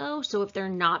range though, so if they're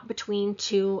not between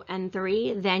 2 and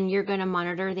 3, then you're going to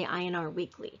monitor the INR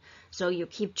weekly. So you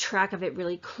keep track of it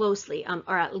really closely,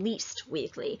 or at least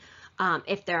weekly,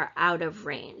 if they're out of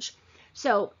range.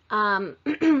 So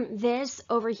this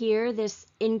over here, this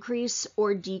increase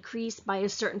or decrease by a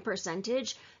certain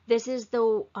percentage, this is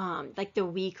the like the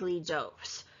weekly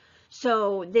dose.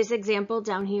 So this example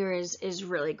down here is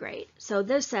really great. So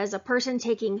this says a person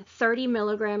taking 30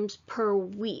 milligrams per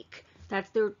week. That's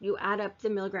you add up the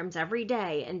milligrams every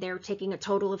day, and they're taking a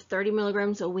total of 30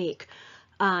 milligrams a week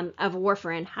of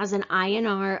warfarin, has an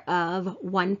INR of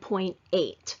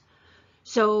 1.8.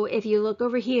 So if you look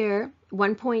over here,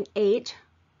 1.8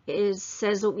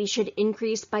 says that we should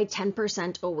increase by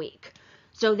 10% a week.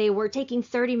 So they were taking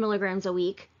 30 milligrams a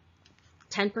week.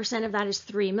 10% of that is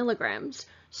 3 milligrams.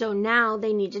 So now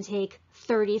they need to take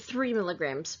 33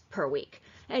 milligrams per week.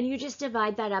 And you just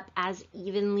divide that up as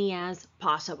evenly as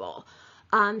possible.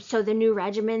 So the new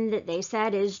regimen that they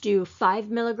said is do 5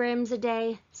 milligrams a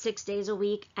day, 6 days a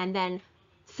week, and then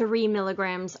 3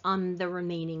 milligrams on the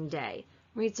remaining day.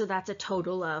 Right? So that's a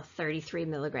total of 33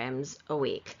 milligrams a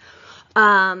week.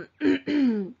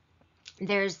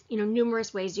 There's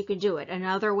numerous ways you could do it.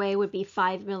 Another way would be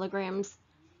 5 milligrams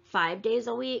 5 days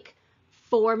a week,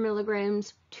 4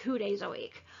 milligrams 2 days a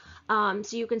week. So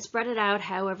you can spread it out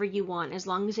however you want, as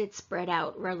long as it's spread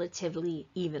out relatively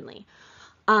evenly.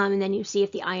 And then you see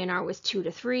if the INR was 2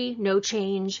 to 3, no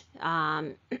change.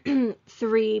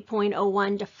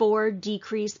 3.01 to 4,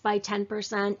 decreased by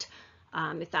 10%.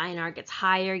 If the INR gets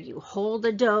higher, you hold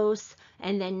a dose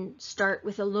and then start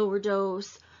with a lower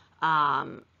dose.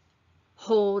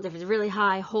 Hold, if it's really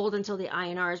high, hold until the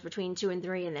INR is between 2 and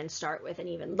 3, and then start with an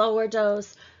even lower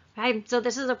dose. Okay, so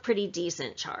this is a pretty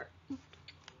decent chart.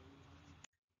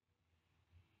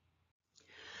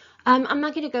 I'm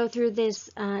not going to go through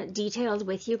this detailed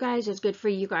with you guys. It's good for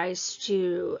you guys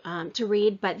to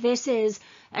read, but this is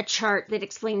a chart that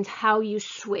explains how you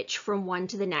switch from one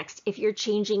to the next if you're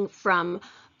changing from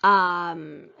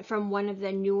one of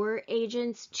the newer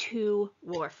agents to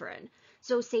warfarin.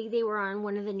 So say they were on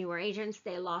one of the newer agents,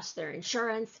 they lost their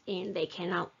insurance and they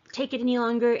cannot take it any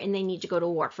longer and they need to go to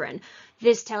warfarin.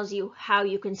 This tells you how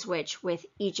you can switch with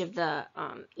each of the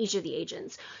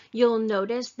agents. You'll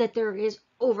notice that there is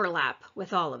overlap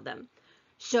with all of them.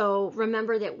 So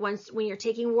remember that when you're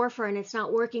taking warfarin, it's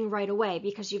not working right away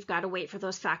because you've got to wait for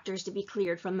those factors to be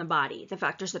cleared from the body, the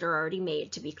factors that are already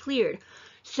made to be cleared.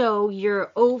 So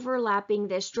you're overlapping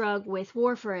this drug with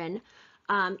warfarin.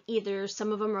 Either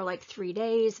some of them are like 3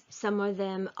 days, some of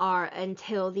them are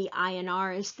until the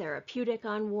INR is therapeutic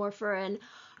on warfarin,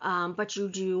 but you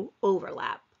do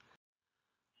overlap.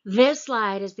 This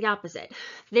slide is the opposite.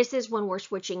 This is when we're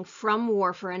switching from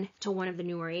warfarin to one of the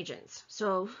newer agents.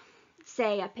 So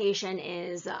say a patient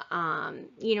is,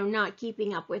 not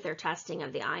keeping up with their testing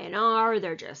of the INR, or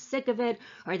they're just sick of it,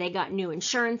 or they got new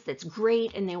insurance that's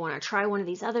great and they want to try one of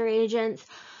these other agents.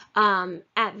 In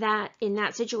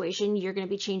that situation, you're going to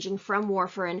be changing from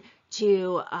warfarin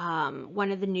to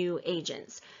one of the new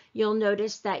agents. You'll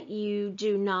notice that you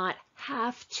do not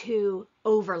have to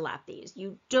overlap these.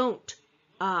 You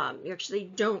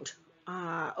actually don't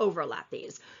overlap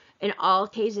these. In all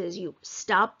cases, you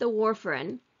stop the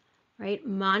warfarin, right?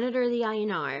 Monitor the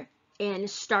INR and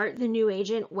start the new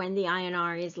agent when the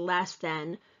INR is less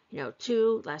than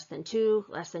 2, less than 2,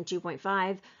 less than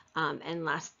 2.5, and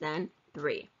less than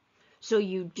 3. So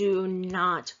you do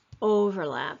not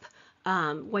overlap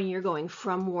when you're going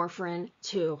from warfarin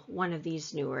to one of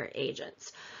these newer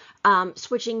agents.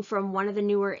 Switching from one of the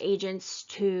newer agents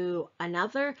to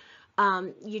another,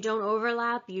 you don't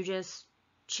overlap, you just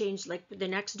change like the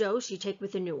next dose you take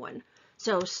with the new one.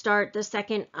 So start the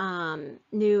second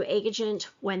new agent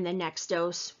when the next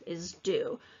dose is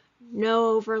due.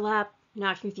 No overlap,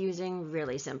 not confusing,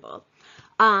 really simple.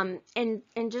 And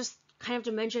just kind of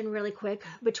to mention really quick,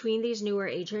 between these newer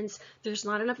agents, there's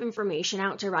not enough information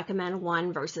out to recommend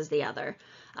one versus the other.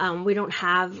 We don't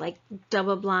have like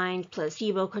double-blind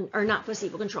or not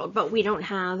placebo-controlled, but we don't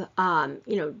have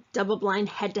double-blind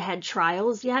head-to-head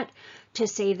trials yet to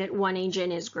say that one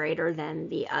agent is greater than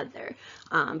the other.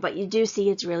 But you do see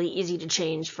it's really easy to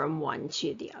change from one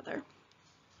to the other.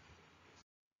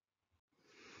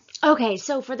 Okay,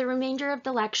 so for the remainder of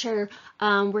the lecture,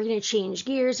 we're going to change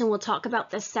gears and we'll talk about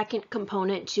the second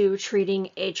component to treating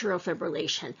atrial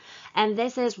fibrillation. And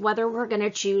this is whether we're going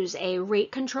to choose a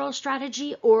rate control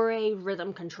strategy or a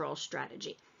rhythm control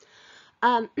strategy.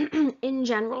 In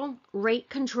general, rate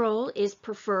control is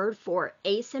preferred for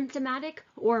asymptomatic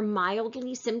or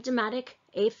mildly symptomatic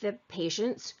AFib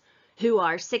patients who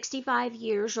are 65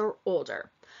 years or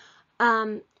older.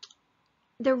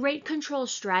 The rate control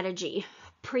strategy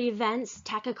prevents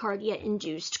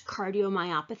tachycardia-induced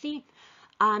cardiomyopathy,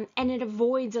 and it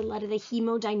avoids a lot of the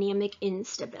hemodynamic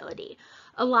instability.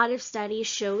 A lot of studies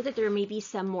show that there may be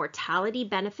some mortality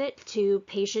benefit to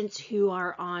patients who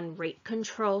are on rate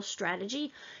control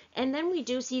strategy, and then we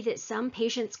do see that some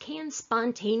patients can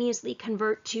spontaneously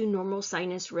convert to normal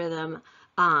sinus rhythm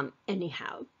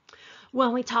anyhow.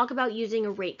 When we talk about using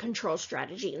a rate control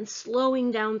strategy and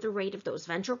slowing down the rate of those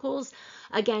ventricles,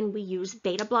 again, we use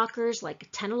beta blockers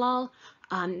like atenolol,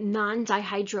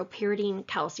 non-dihydropyridine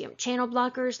calcium channel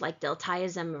blockers like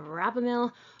diltiazem and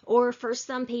verapamil, or for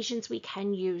some patients, we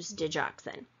can use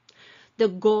digoxin. The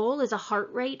goal is a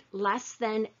heart rate less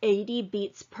than 80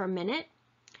 beats per minute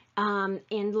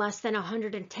and less than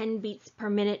 110 beats per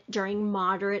minute during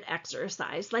moderate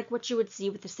exercise, like what you would see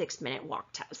with the 6-minute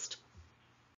walk test.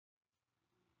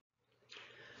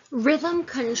 Rhythm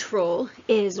control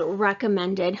is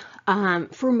recommended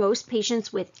for most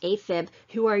patients with AFib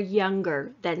who are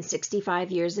younger than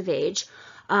 65 years of age,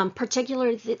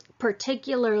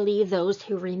 particularly those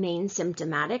who remain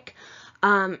symptomatic,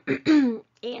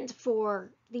 and for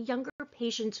the younger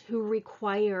patients who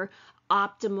require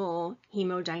optimal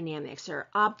hemodynamics or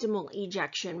optimal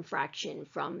ejection fraction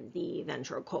from the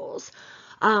ventricles.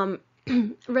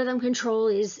 Rhythm control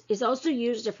is also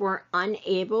used if we're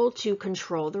unable to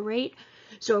control the rate.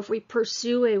 So if we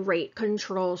pursue a rate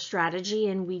control strategy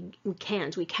and we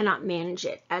cannot manage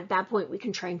it, at that point we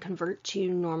can try and convert to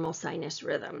normal sinus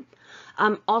rhythm.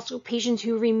 Also patients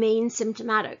who remain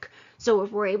symptomatic. So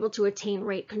if we're able to attain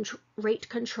rate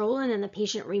control and then the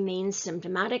patient remains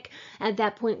symptomatic, at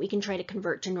that point we can try to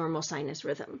convert to normal sinus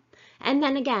rhythm. And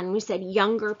then again, we said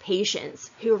younger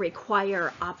patients who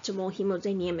require optimal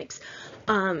hemodynamics.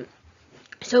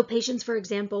 So patients, for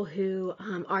example, who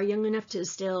are young enough to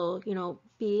still,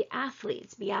 be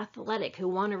athletes, be athletic, who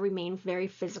want to remain very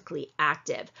physically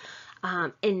active.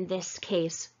 In this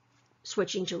case,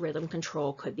 switching to rhythm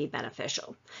control could be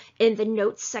beneficial. In the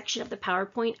notes section of the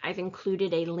PowerPoint, I've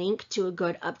included a link to a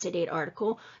good up-to-date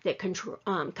article that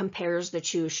compares the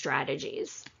two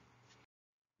strategies.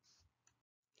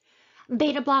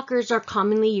 Beta blockers are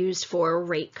commonly used for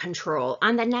rate control.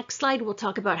 On the next slide, we'll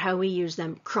talk about how we use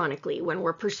them chronically when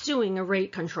we're pursuing a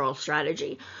rate control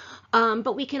strategy.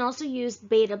 But we can also use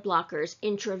beta blockers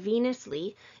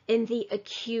intravenously in the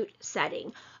acute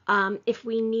setting. If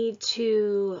we need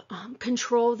to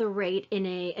control the rate in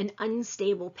an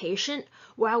unstable patient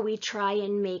while we try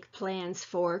and make plans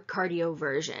for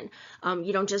cardioversion.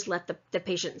 You don't just let the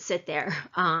patient sit there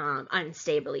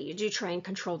unstably. You do try and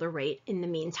control the rate in the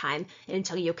meantime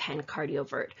until you can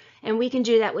cardiovert. And we can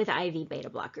do that with IV beta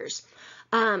blockers.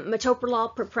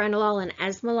 Metoprolol, propranolol, and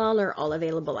esmolol are all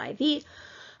available IV.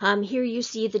 Here you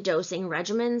see the dosing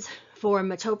regimens. For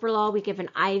metoprolol, we give an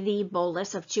IV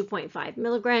bolus of 2.5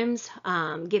 milligrams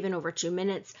given over 2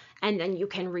 minutes, and then you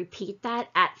can repeat that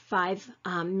at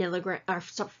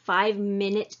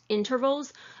 5-minute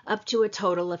intervals up to a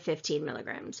total of 15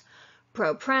 milligrams.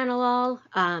 Propranolol,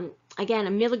 again,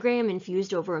 1 milligram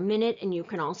infused over a minute, and you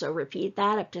can also repeat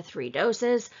that up to 3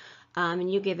 doses,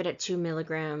 and you give it at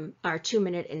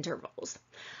 2-minute intervals.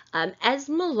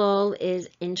 Esmolol is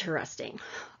interesting.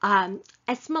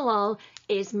 Esmolol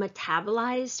is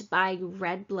metabolized by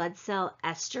red blood cell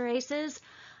esterases,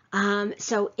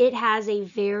 so it has a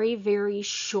very, very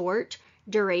short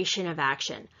duration of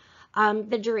action.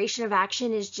 The duration of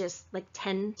action is just like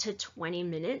 10 to 20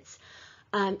 minutes.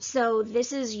 So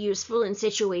this is useful in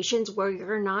situations where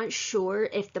you're not sure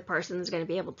if the person is going to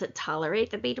be able to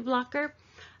tolerate the beta blocker.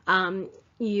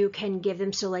 You can give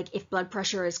them, so like if blood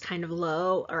pressure is kind of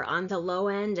low or on the low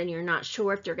end and you're not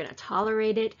sure if they're going to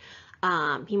tolerate it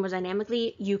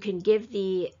hemodynamically, you can give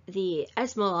the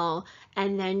esmolol,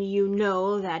 and then you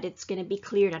know that it's going to be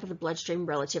cleared out of the bloodstream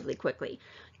relatively quickly.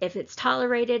 If it's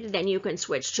tolerated, then you can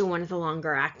switch to one of the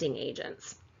longer acting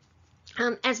agents.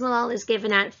 Esmolol is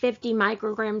given at 50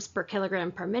 micrograms per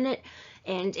kilogram per minute,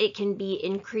 and it can be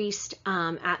increased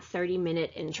at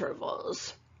 30-minute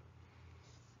intervals.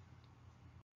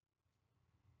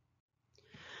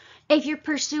 If you're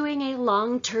pursuing a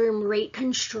long-term rate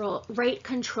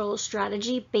control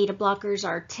strategy, beta blockers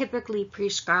are typically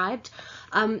prescribed.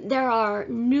 There are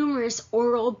numerous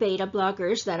oral beta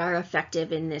blockers that are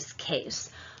effective in this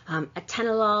case.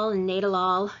 Atenolol,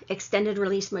 nadolol,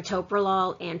 extended-release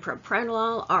metoprolol, and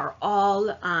propranolol are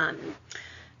all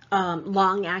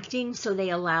long-acting, so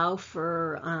they allow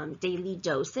for daily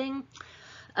dosing.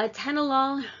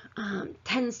 Atenolol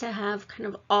tends to have kind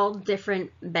of all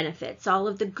different benefits, all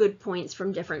of the good points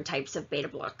from different types of beta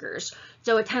blockers.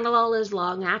 So atenolol is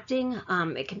long-acting.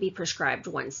 It can be prescribed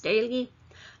once daily.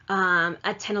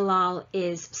 Atenolol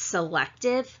is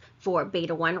selective for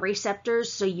beta-1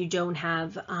 receptors, so you don't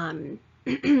have the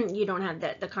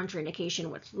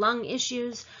contraindication with lung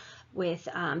issues, with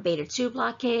beta-2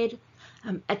 blockade.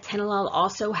 Atenolol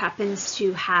also happens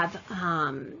to have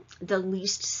the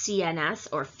least CNS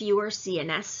or fewer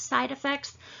CNS side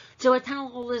effects. So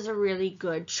atenolol is a really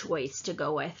good choice to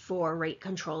go with for rate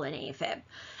control in AFib.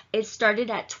 It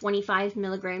started at 25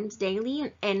 milligrams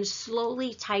daily and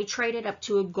slowly titrated up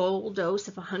to a goal dose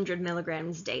of 100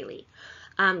 milligrams daily.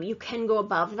 You can go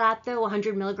above that though.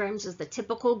 100 milligrams is the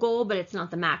typical goal, but it's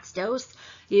not the max dose.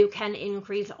 You can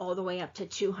increase all the way up to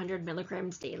 200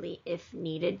 milligrams daily if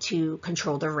needed to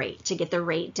control the rate, to get the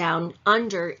rate down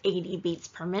under 80 beats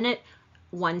per minute,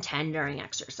 110 during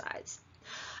exercise.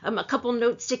 A couple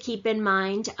notes to keep in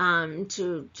mind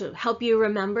to help you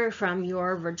remember from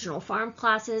your original pharm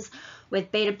classes.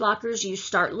 With beta blockers, you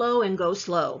start low and go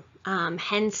slow.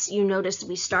 Hence, you notice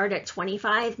we start at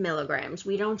 25 milligrams.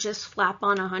 We don't just slap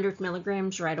on 100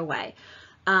 milligrams right away.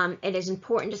 It is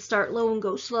important to start low and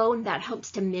go slow, and that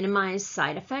helps to minimize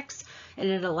side effects, and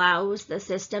it allows the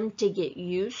system to get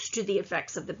used to the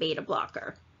effects of the beta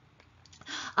blocker.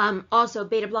 Also,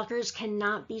 beta blockers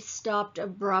cannot be stopped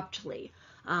abruptly.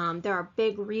 There are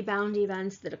big rebound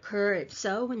events that occur if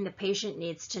so, and the patient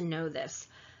needs to know this.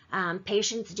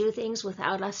 Patients do things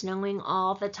without us knowing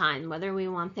all the time, whether we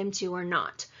want them to or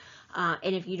not.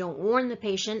 And if you don't warn the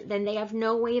patient, then they have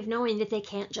no way of knowing that they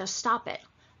can't just stop it.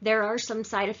 There are some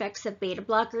side effects of beta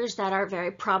blockers that are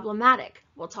very problematic.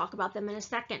 We'll talk about them in a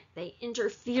second. They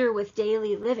interfere with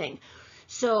daily living.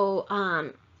 So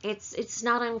it's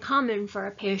not uncommon for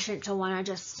a patient to want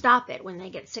to just stop it when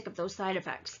they get sick of those side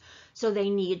effects. So they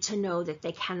need to know that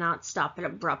they cannot stop it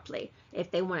abruptly. If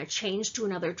they want to change to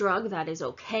another drug, that is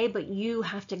okay, but you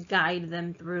have to guide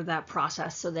them through that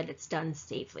process so that it's done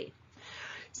safely.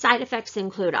 Side effects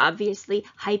include, obviously,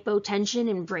 hypotension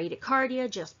and bradycardia,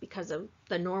 just because of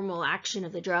the normal action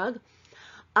of the drug.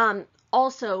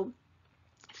 Also,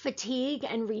 fatigue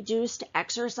and reduced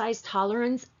exercise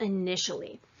tolerance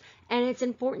initially. And it's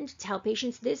important to tell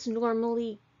patients this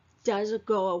normally does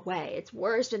go away. It's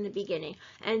worse in the beginning,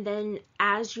 and then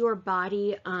as your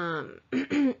body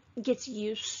gets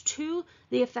used to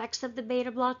the effects of the beta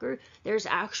blocker, there's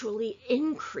actually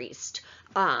increased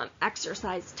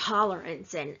exercise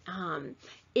tolerance and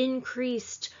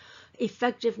increased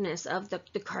effectiveness of the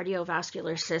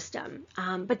cardiovascular system.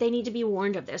 But they need to be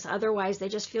warned of this, otherwise they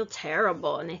just feel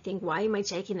terrible and they think, why am I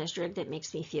taking this drug that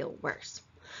makes me feel worse?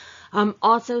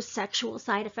 Also, sexual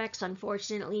side effects,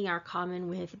 unfortunately, are common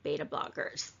with beta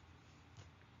blockers.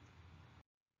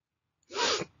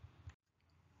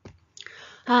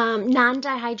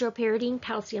 Non-dihydropyridine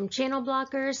calcium channel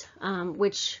blockers,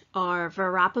 which are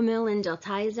verapamil and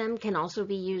diltiazem, can also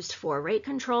be used for rate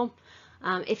control.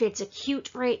 If it's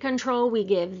acute rate control, we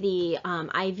give the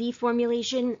IV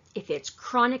formulation. If it's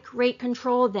chronic rate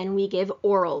control, then we give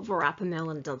oral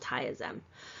verapamil and diltiazem.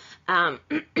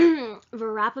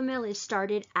 Verapamil is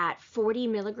started at 40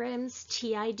 milligrams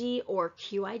TID or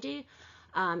QID,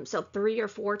 so 3 or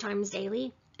 4 times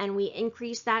daily, and we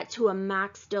increase that to a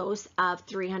max dose of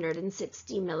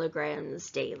 360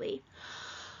 milligrams daily.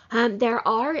 There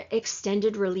are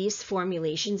extended release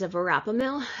formulations of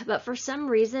verapamil, but for some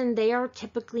reason they are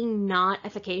typically not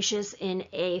efficacious in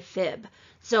AFib.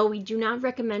 So we do not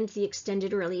recommend the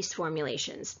extended release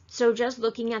formulations. So just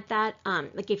looking at that,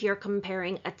 like if you're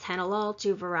comparing atenolol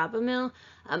to verapamil,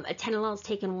 atenolol is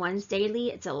taken once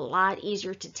daily. It's a lot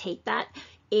easier to take that,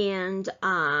 and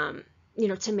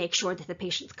to make sure that the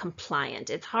patient's compliant.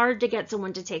 It's hard to get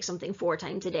someone to take something 4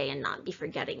 times a day and not be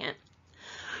forgetting it.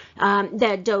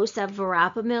 The dose of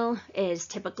verapamil is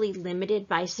typically limited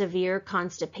by severe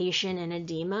constipation and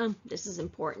edema. This is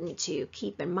important to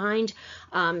keep in mind.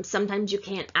 Sometimes you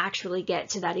can't actually get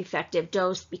to that effective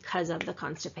dose because of the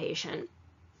constipation.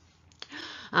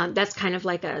 That's kind of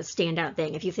like a standout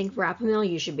thing. If you think verapamil,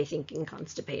 you should be thinking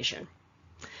constipation.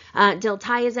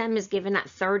 Diltiazem is given at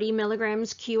 30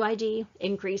 milligrams QID,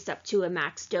 increased up to a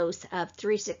max dose of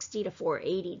 360 to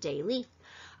 480 daily.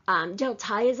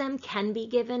 Diltiazem can be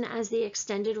given as the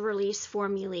extended release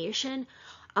formulation.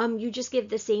 You just give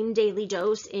the same daily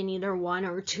dose in either 1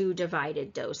 or 2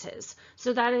 divided doses.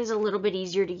 So that is a little bit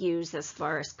easier to use as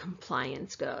far as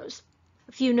compliance goes.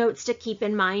 A few notes to keep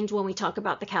in mind when we talk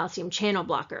about the calcium channel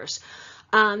blockers.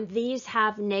 These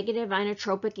have negative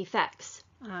inotropic effects.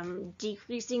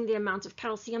 Decreasing the amount of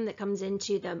calcium that comes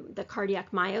into the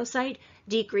cardiac myocyte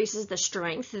decreases the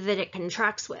strength that it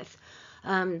contracts with.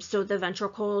 So the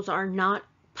ventricles are not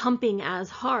pumping as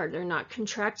hard, they're not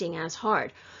contracting as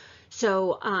hard.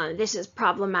 So this is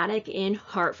problematic in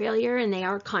heart failure, and they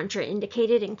are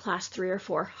contraindicated in class 3 or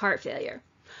 4 heart failure.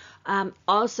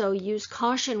 Also use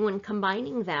caution when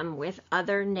combining them with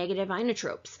other negative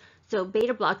inotropes. So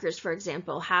beta blockers, for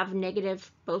example, have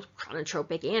negative both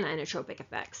chronotropic and inotropic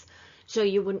effects. So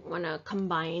you wouldn't want to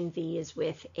combine these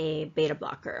with a beta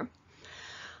blocker.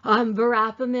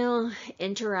 Verapamil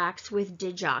interacts with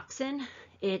digoxin.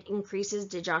 It increases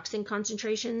digoxin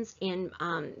concentrations,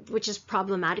 which is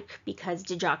problematic because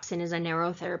digoxin is a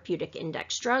narrow therapeutic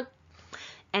index drug.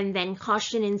 And then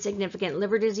caution in significant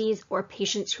liver disease or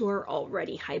patients who are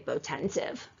already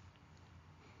hypotensive.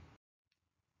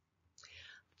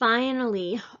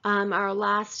 Finally, our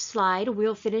last slide,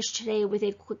 we'll finish today with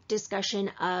a quick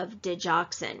discussion of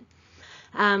digoxin.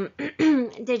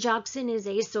 Digoxin is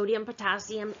a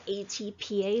sodium-potassium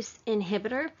ATPase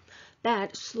inhibitor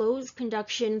that slows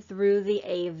conduction through the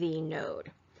AV node.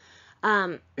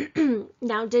 Now,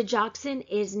 digoxin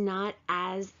is not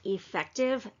as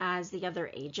effective as the other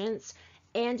agents,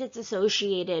 and it's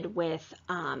associated with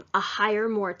a higher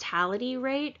mortality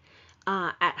rate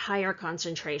at higher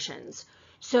concentrations.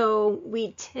 So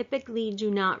we typically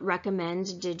do not recommend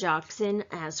digoxin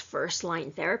as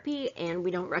first-line therapy, and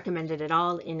we don't recommend it at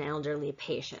all in elderly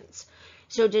patients.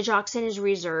 So digoxin is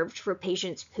reserved for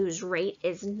patients whose rate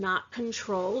is not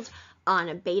controlled on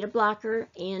a beta blocker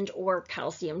and or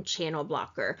calcium channel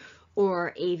blocker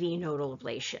or AV nodal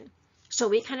ablation. So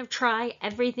we kind of try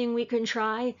everything we can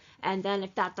try, and then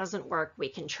if that doesn't work, we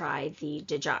can try the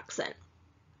digoxin.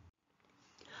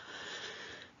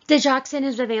 Digoxin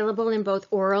is available in both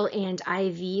oral and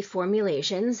IV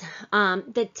formulations.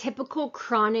 The typical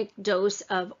chronic dose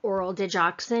of oral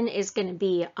digoxin is going to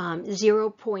be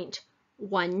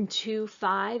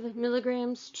 0.125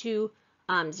 milligrams to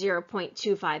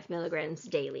 0.25 milligrams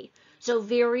daily. So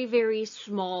very, very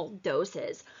small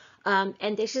doses.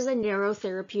 And this is a narrow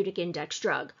therapeutic index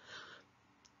drug.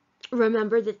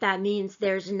 Remember that means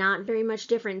there's not very much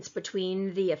difference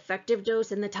between the effective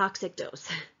dose and the toxic dose.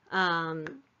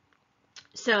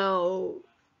 So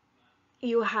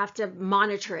you have to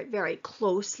monitor it very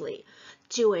closely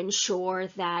to ensure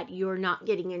that you're not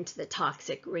getting into the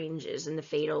toxic ranges and the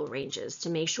fatal ranges, to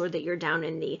make sure that you're down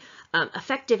in the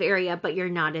effective area, but you're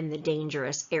not in the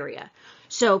dangerous area.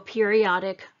 So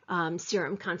periodic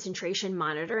serum concentration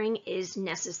monitoring is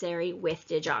necessary with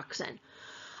digoxin.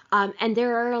 And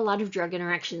there are a lot of drug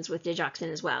interactions with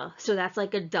digoxin as well. So that's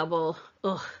like a double,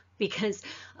 because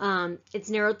it's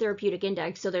narrow therapeutic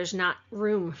index, so there's not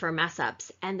room for mess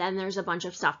ups. And then there's a bunch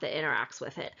of stuff that interacts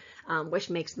with it,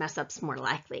 which makes mess ups more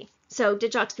likely. So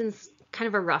digoxin's kind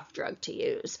of a rough drug to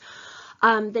use.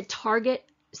 The target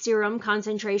serum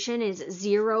concentration is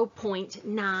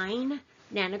 0.9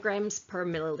 nanograms per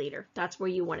milliliter. That's where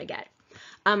you want to get.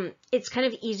 It's kind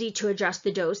of easy to adjust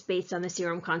the dose based on the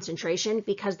serum concentration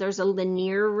because there's a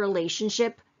linear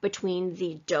relationship between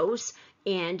the dose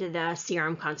and the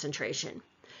serum concentration.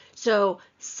 So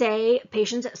say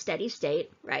patients at steady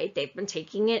state, right? They've been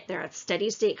taking it, they're at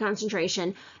steady state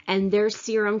concentration, and their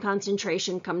serum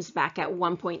concentration comes back at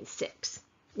 1.6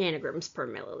 nanograms per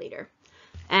milliliter.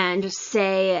 And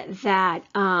say that,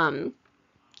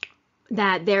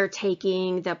 that they're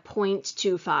taking the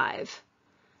 0.25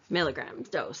 milligrams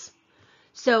dose.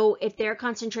 So if their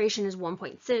concentration is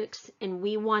 1.6 and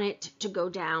we want it to go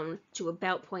down to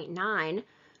about 0.9,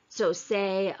 so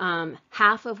say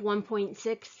half of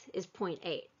 1.6 is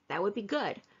 0.8, that would be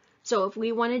good. So if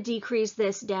we want to decrease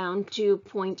this down to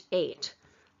 0.8,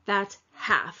 that's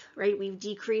half, right? We've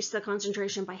decreased the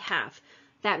concentration by half.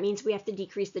 That means we have to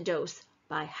decrease the dose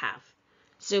by half.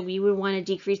 So we would want to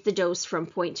decrease the dose from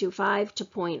 0.25 to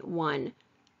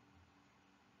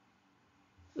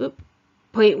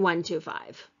 0.125.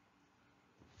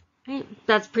 Right?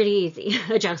 That's pretty easy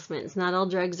adjustments. Not all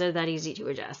drugs are that easy to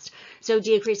adjust. So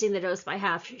decreasing the dose by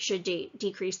half should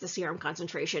decrease the serum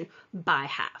concentration by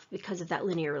half because of that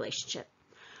linear relationship.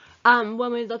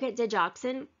 When we look at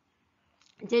digoxin,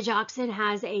 digoxin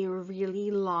has a really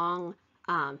long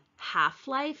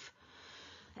half-life.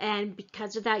 And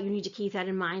because of that, you need to keep that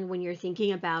in mind when you're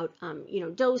thinking about,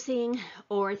 dosing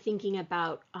or thinking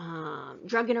about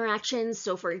drug interactions.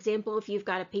 So for example, if you've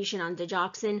got a patient on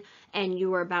digoxin and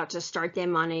you are about to start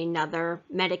them on another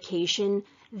medication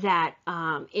that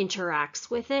interacts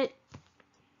with it,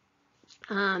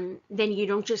 then you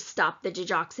don't just stop the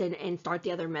digoxin and start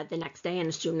the other med the next day and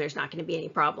assume there's not going to be any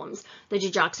problems. The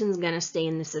digoxin is going to stay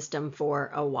in the system for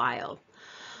a while.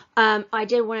 I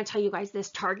did want to tell you guys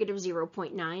this target of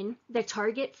 0.9. The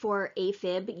target for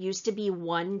AFib used to be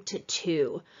 1 to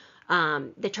 2.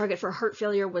 The target for heart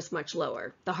failure was much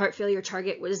lower. The heart failure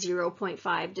target was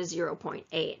 0.5 to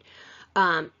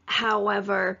 0.8.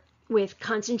 However, with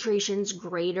concentrations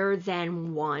greater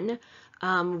than 1,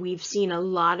 we've seen a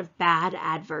lot of bad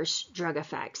adverse drug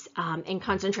effects, and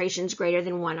concentrations greater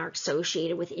than 1 are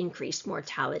associated with increased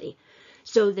mortality.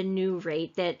 So the new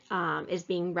rate that is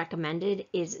being recommended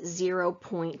is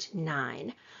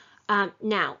 0.9.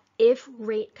 Now, if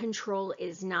rate control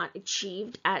is not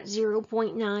achieved at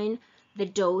 0.9, the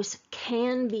dose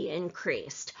can be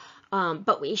increased,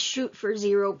 but we shoot for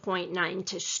 0.9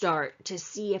 to start to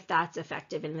see if that's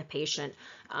effective in the patient,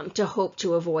 to hope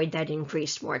to avoid that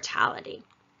increased mortality.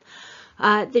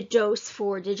 The dose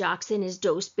for digoxin is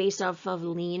dosed based off of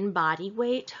lean body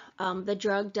weight. The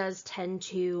drug does tend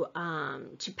to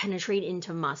penetrate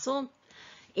into muscle,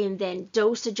 and then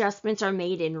dose adjustments are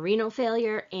made in renal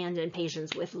failure and in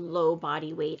patients with low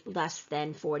body weight, less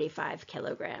than 45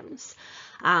 kilograms.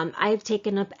 I've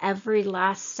taken up every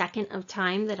last second of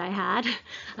time that I had.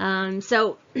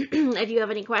 So if you have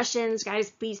any questions,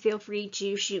 guys, please feel free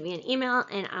to shoot me an email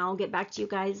and I'll get back to you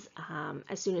guys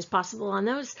as soon as possible on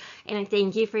those. And I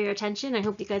thank you for your attention. I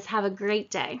hope you guys have a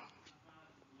great day.